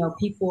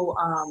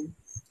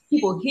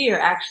 people here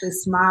actually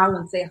smile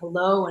and say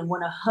hello and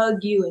want to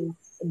hug you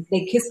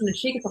they kiss on the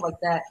cheek and stuff like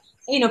that.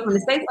 And, from the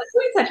States, like, who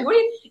are you touching? What are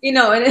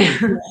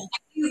you, and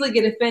easily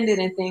get offended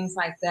and things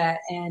like that.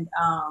 And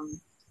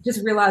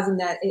just realizing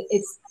that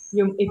if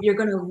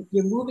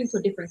you're moving to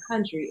a different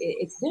country,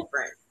 it's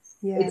different.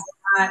 Yeah. It's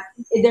not.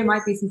 There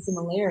might be some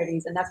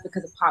similarities, and that's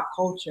because of pop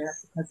culture,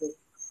 because of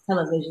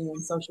television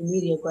and social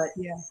media. But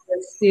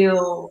there's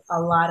still a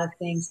lot of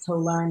things to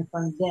learn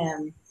from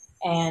them,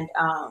 and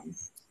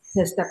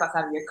to step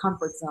outside of your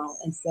comfort zone.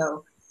 And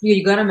so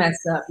you're gonna mess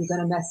up. You're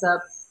gonna mess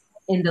up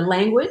in the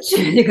language.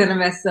 You're gonna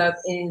mess up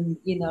in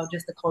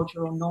just the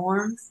cultural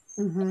norms.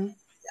 Mm-hmm.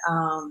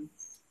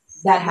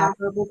 That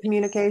nonverbal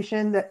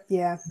communication.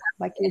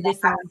 Like you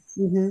just said.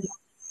 Mm-hmm.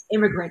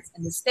 Immigrants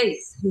in the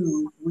States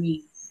who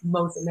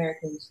most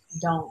Americans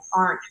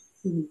aren't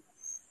too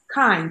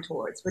kind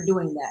towards for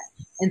doing that.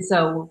 And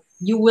so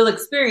you will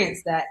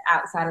experience that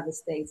outside of the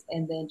States,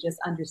 and then just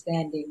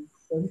understanding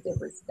the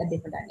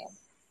different dynamic.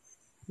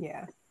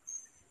 Yeah.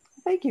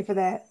 Thank you for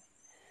that.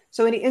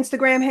 So any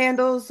Instagram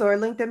handles or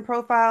LinkedIn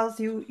profiles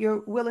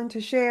you're willing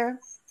to share?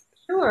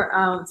 Sure.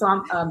 So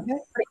I'm putting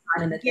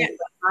mine in the chat.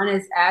 Mine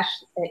is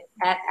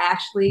at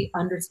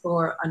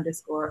Ashley__Amor,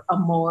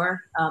 AMOR.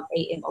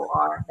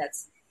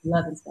 That's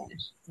love in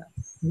Spanish. So.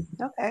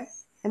 Okay.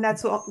 And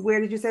that's where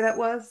did you say that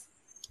was?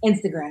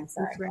 Instagram.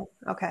 Sorry. Instagram.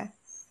 Okay.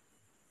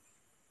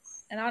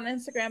 And on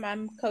Instagram,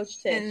 I'm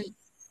Coach Tish.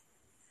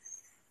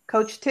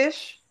 Coach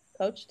Tish?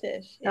 Coach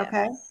Tish. Yeah.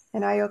 Okay.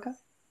 And Ayoka?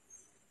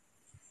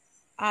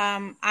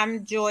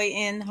 I'm Joy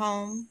in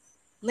Home.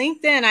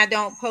 LinkedIn, I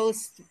don't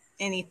post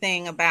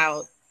anything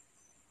about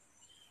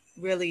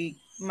really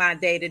my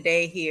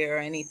day-to-day here or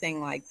anything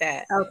like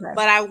that. Okay.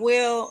 But I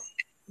will.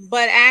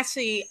 But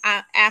actually,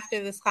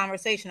 after this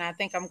conversation, I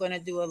think I'm going to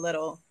do a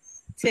little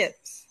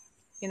tips,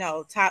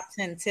 top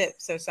 10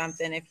 tips or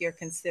something if you're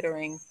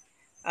considering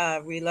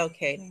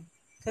relocating.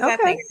 Because I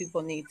think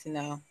people need to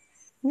know.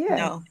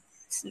 Yeah.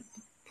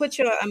 Put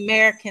your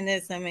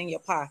Americanism in your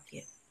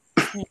pocket.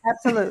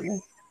 Absolutely.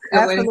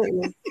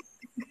 Absolutely.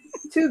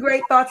 Two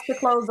great thoughts to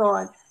close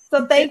on.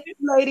 So thank you,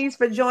 ladies,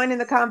 for joining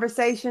the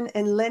conversation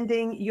and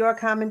lending your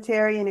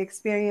commentary and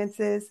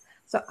experiences.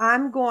 So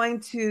I'm going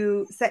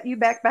to set you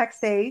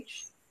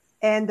backstage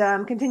and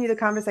continue the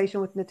conversation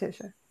with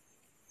Natisha.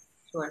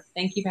 Sure.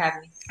 Thank you for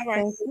having me. All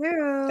right. Thank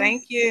you.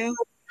 Thank you.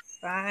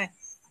 Bye.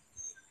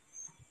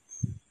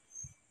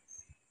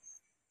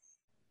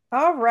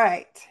 All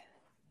right.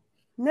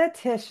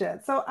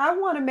 Natisha. So I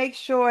want to make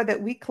sure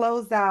that we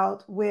close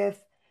out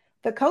with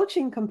the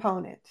coaching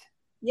component.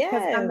 Yeah.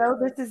 Because I know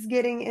this is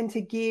getting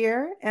into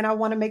gear, and I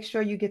want to make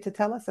sure you get to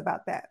tell us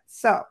about that.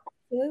 So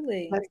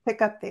absolutely. Let's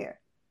pick up there.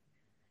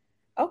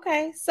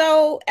 Okay.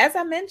 So as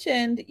I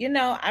mentioned,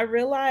 I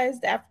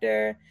realized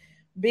after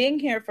being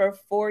here for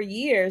 4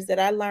 years that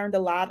I learned a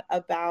lot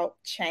about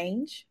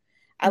change.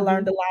 I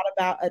learned a lot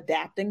about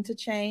adapting to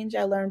change.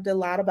 I learned a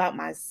lot about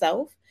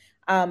myself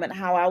and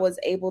how I was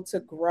able to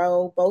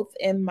grow both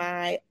in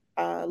my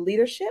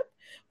leadership,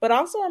 but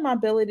also in my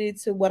ability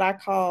to what I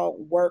call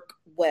work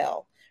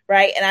well,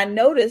 right? And I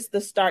noticed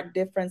the stark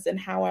difference in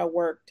how I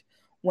worked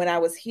when I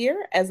was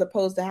here as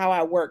opposed to how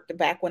I worked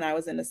back when I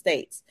was in the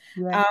States.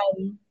 Yeah.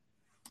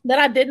 That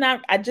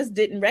I just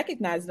didn't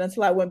recognize it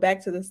until I went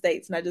back to the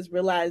States, and I just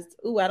realized,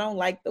 I don't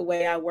like the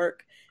way I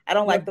work. I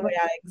don't like the way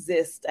I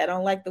exist. I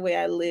don't like the way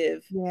I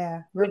live.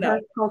 Yeah.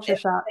 Reverse culture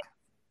shock.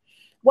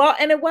 Well,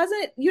 and it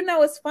wasn't,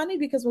 it's funny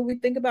because when we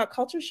think about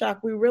culture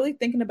shock, we're really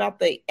thinking about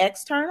the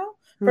external.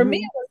 For me,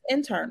 it was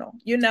internal.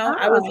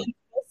 I was in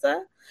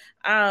Tulsa,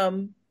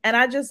 and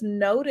I just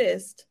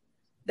noticed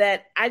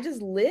that I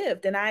just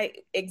lived and I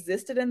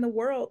existed in the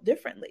world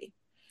differently.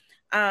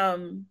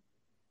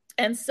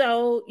 And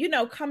so,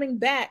 coming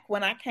back,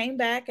 when I came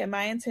back and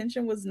my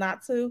intention was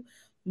not to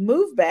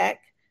move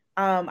back,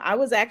 I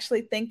was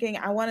actually thinking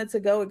I wanted to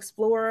go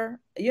explore,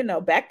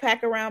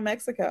 backpack around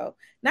Mexico.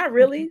 Not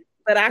really,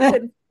 but I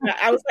couldn't.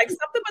 I was like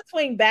something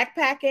between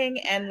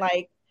backpacking and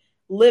like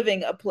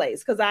living a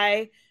place. Because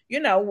I,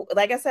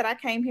 like I said, I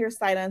came here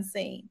sight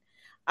unseen.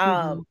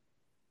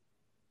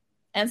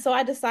 And so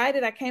I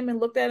decided, I came and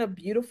looked at a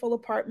beautiful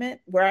apartment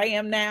where I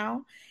am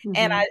now.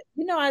 And I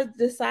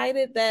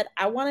decided that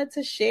I wanted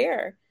to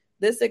share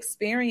this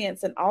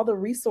experience and all the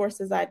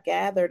resources I'd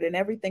gathered and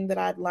everything that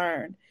I'd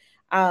learned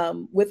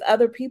with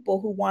other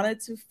people who wanted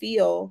to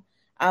feel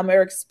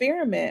or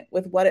experiment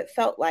with what it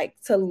felt like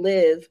to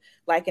live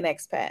like an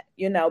expat.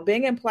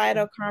 Being in Playa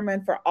del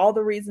Carmen for all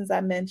the reasons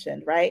I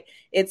mentioned, right?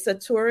 It's a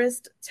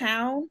tourist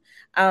town.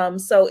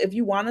 So if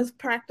you want to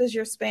practice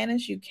your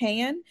Spanish, you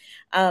can.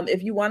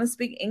 If you want to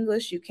speak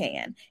English, you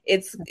can.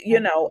 It's,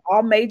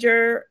 all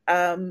major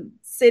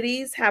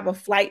cities have a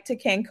flight to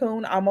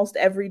Cancun almost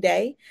every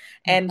day.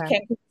 And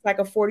Cancun is like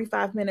a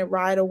 45-minute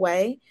ride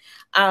away.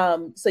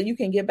 So you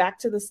can get back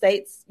to the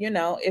States,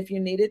 if you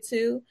needed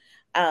to.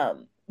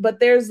 But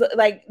there's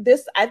like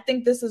this, I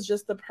think this is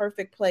just the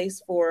perfect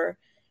place for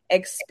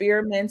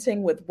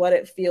experimenting with what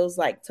it feels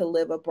like to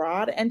live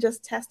abroad and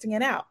just testing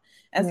it out.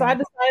 And so I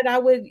decided I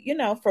would,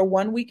 for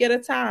 1 week at a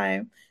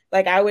time,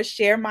 like I would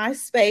share my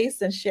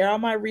space and share all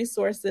my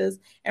resources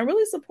and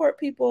really support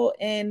people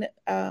in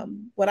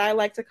what I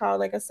like to call,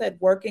 like I said,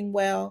 working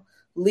well,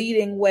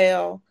 leading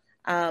well,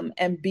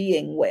 and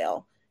being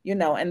well,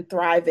 and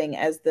thriving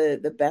as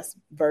the best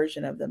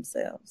version of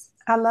themselves.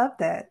 I love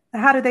that.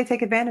 How do they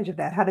take advantage of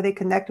that? How do they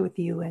connect with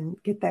you and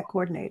get that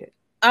coordinated?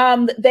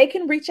 They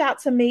can reach out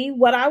to me.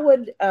 What I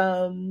would,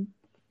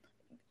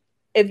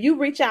 if you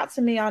reach out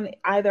to me on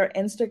either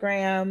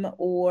Instagram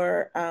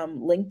or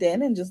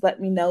LinkedIn and just let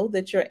me know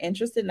that you're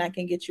interested, and I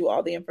can get you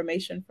all the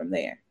information from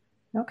there.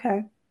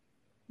 Okay.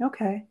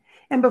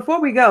 And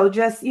before we go,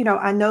 just,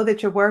 I know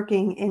that you're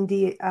working in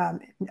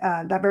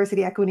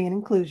diversity, equity, and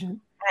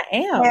inclusion. I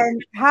am.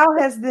 And how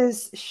has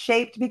this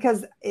shaped,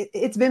 because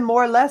it's been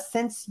more or less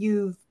since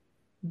you've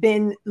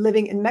been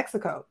living in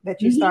Mexico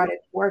that you started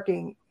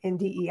working in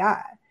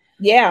DEI.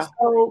 Yeah.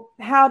 So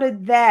how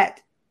did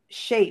that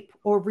shape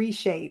or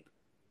reshape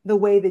the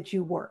way that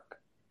you work?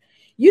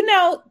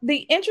 The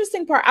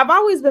interesting part, I've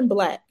always been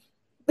Black.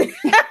 Right.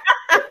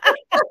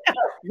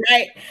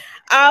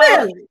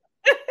 Really?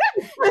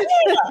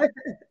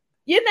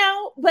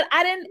 But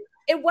I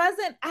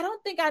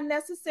don't think I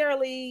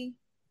necessarily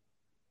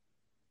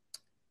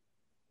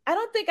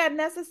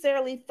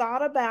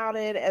thought about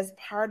it as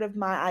part of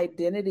my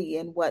identity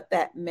and what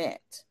that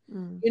meant.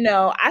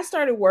 I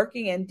started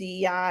working in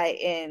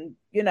DEI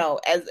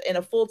as in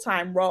a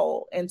full-time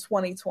role in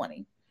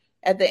 2020,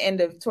 toward the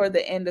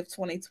end of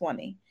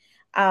 2020.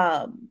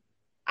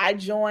 I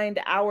joined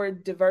our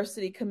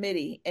diversity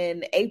committee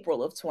in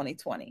April of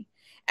 2020.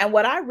 And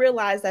what I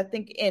realized, I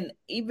think in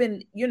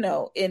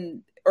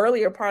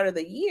earlier part of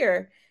the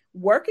year,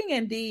 working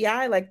in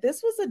DEI, like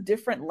this was a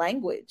different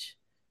language,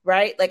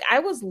 right? Like I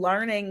was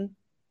learning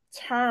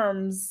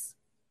terms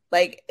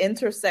like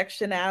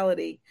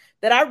intersectionality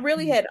that I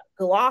really had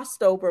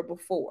glossed over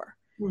before,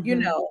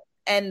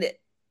 and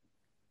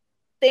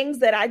things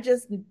that I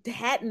just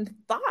hadn't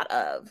thought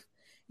of,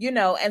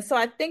 and so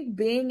I think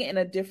being in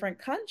a different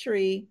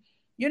country,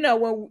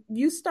 when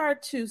you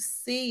start to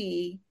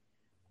see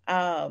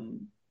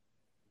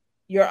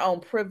your own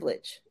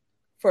privilege,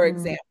 for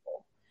example,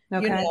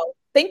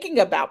 thinking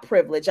about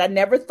privilege. I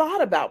never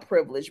thought about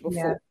privilege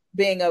before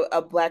being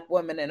a Black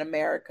woman in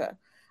America.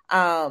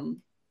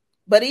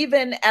 But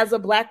even as a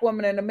Black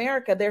woman in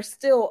America, there's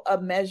still a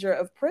measure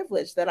of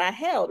privilege that I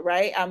held,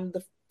 right?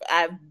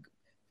 I've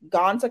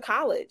gone to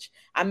college.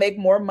 I make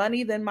more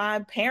money than my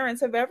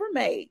parents have ever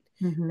made,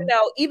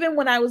 even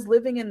when I was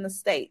living in the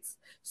States.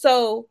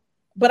 So,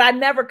 but I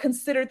never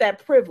considered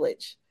that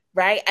privilege,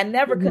 right? I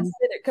never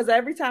considered, because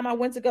every time I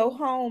went to go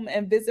home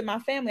and visit my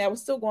family, I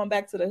was still going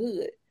back to the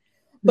hood.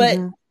 But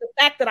the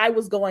fact that I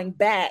was going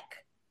back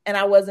and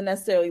I wasn't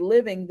necessarily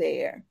living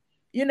there,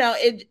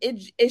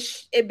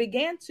 it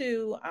began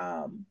to,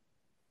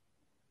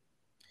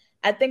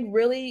 I think,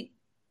 really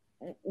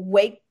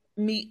wake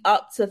me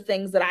up to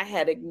things that I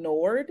had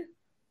ignored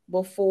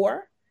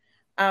before,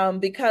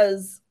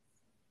 because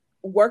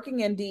working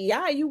in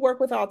DEI, you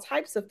work with all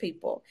types of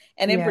people,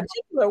 and in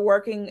particular,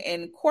 working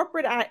in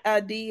corporate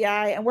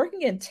DEI and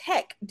working in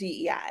tech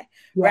DEI,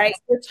 right?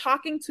 We're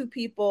talking to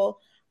people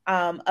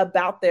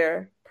about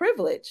their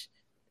privilege,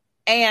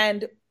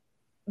 and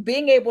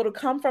being able to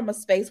come from a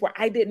space where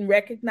I didn't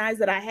recognize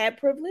that I had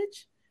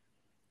privilege,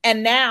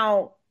 and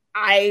now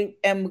I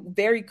am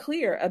very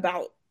clear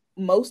about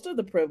most of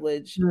the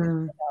privilege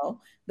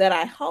that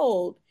I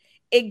hold.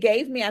 It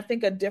gave me, I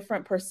think, a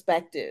different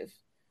perspective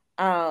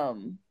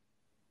than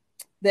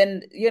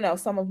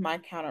some of my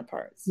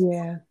counterparts.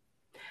 Yeah,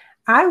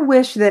 I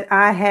wish that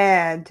I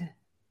had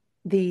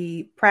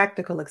the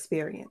practical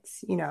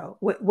experience,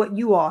 what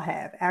you all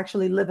have,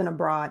 actually living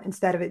abroad,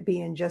 instead of it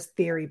being just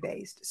theory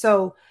based.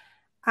 So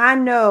I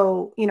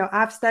know,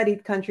 I've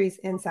studied countries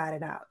inside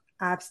and out.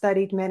 I've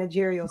studied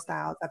managerial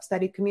styles. I've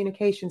studied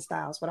communication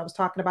styles. What I was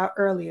talking about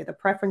earlier, the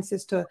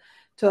preferences to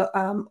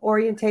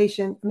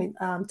orientation,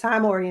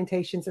 time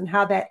orientations, and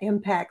how that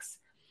impacts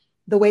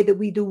the way that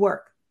we do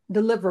work,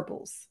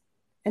 deliverables,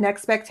 an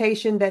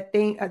expectation that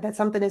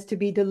something is to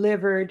be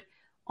delivered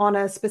on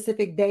a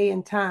specific day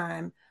and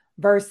time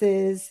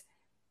versus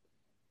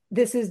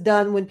this is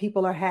done when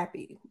people are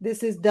happy.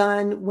 This is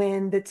done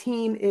when the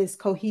team is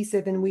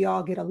cohesive and we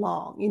all get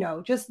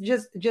along,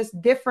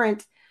 just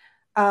different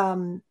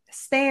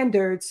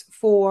standards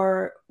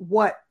for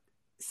what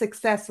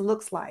success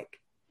looks like.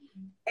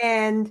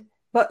 And,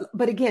 but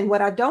again,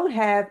 what I don't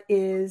have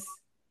is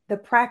the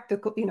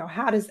practical,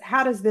 how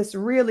does this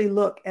really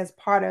look as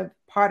part of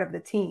the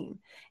team?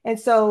 And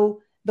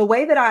so the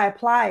way that I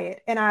apply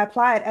it, and I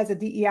apply it as a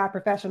DEI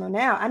professional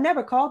now, I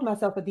never called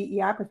myself a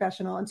DEI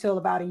professional until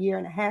about 1.5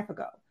 years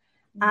ago.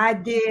 I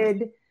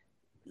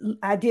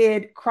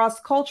did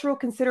cross-cultural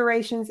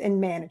considerations in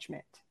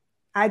management.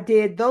 I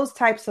did those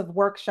types of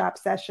workshop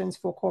sessions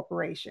for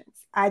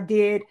corporations. I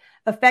did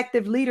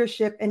effective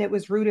leadership, and it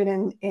was rooted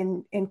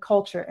in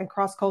culture and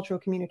cross-cultural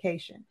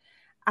communication.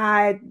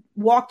 I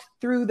walked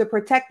through the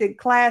protected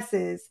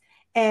classes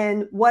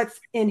and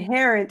what's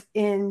inherent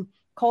in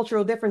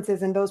cultural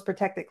differences in those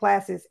protected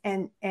classes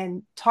and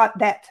taught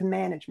that to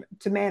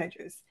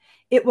managers.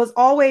 It was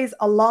always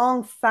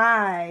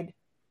alongside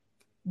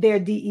their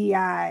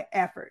DEI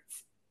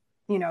efforts.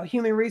 You know,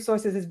 human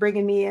resources is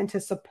bringing me in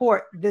to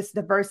support this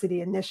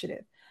diversity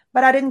initiative,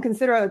 but I didn't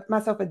consider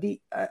myself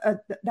a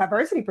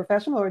diversity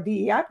professional or a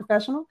DEI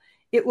professional.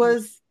 It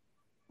was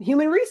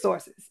human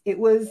resources. It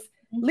was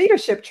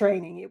leadership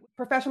training,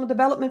 professional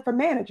development for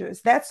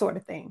managers, that sort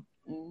of thing.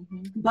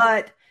 Mm-hmm.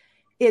 But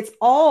it's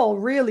all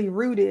really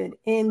rooted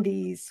in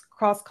these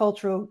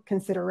cross-cultural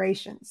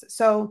considerations.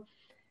 So,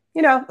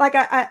 you know, like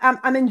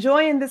I'm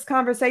enjoying this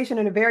conversation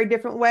in a very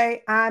different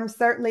way. I'm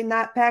certainly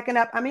not packing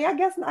up. I mean, I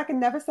guess I can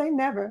never say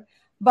never,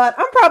 but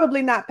I'm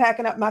probably not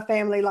packing up my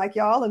family like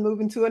y'all and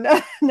moving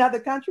to another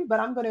country, but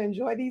I'm going to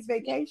enjoy these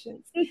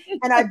vacations.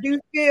 And I do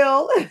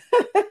feel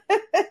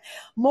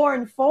more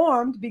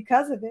informed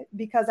because of it,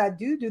 because I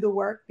do the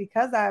work,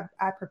 because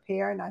I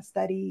prepare and I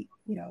study,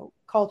 you know,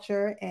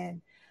 culture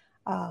and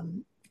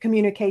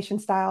communication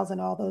styles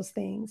and all those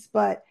things.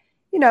 But,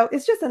 you know,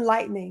 it's just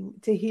enlightening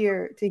to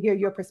hear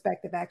your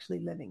perspective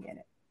actually living in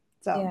it.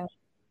 So,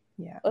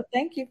 yeah. Well,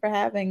 thank you for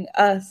having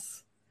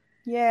us.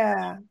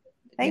 Yeah.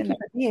 Thank you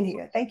for being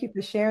here. Thank you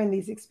for sharing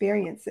these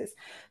experiences.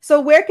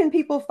 So where can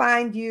people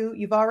find you?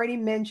 You've already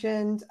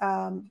mentioned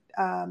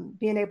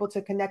being able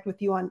to connect with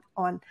you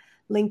on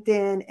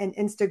LinkedIn and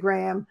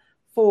Instagram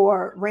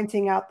for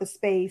renting out the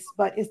space.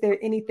 But is there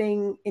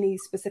any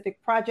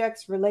specific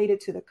projects related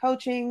to the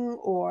coaching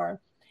or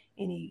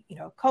any, you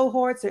know,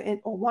 cohorts or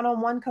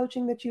one-on-one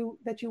coaching that you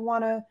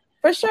want to?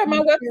 For sure. My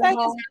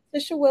website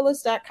is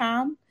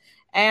letitiawillis.com.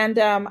 And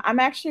I'm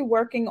actually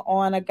working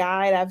on a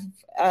guide.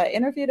 I've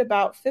interviewed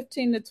about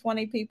 15 to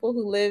 20 people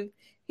who live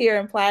here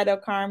in Playa del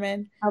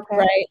Carmen. Okay.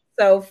 Right.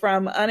 So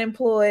from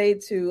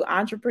unemployed to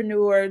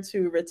entrepreneur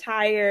to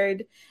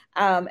retired,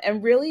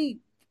 and really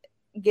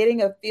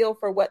getting a feel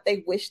for what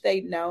they wish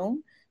they'd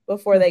known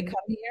before they come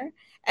here.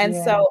 And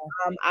so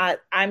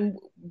I'm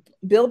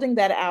building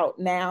that out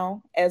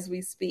now as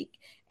we speak.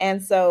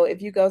 And so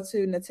if you go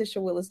to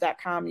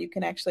letitiawillis.com, you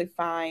can actually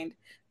find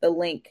the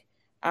link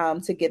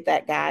to get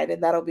that guide,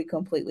 and that'll be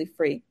completely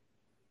free.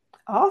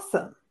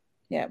 Awesome.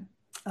 Yeah.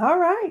 All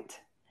right.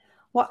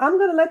 Well, I'm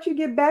going to let you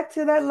get back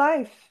to that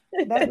life,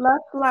 that lush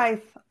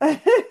life.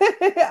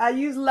 I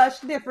use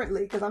lush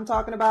differently because I'm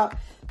talking about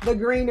the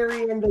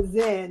greenery and the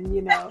zen,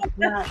 you know,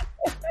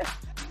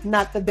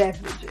 not the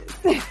beverages.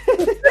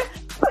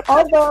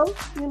 Although,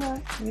 you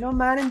know, we don't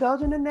mind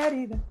indulging in that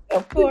either.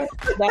 Of course.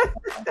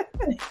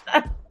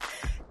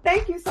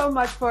 Thank you so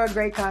much for a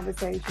great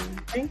conversation.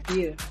 Thank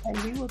you. And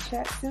we will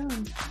chat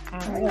soon.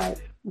 All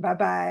right.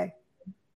 Bye-bye.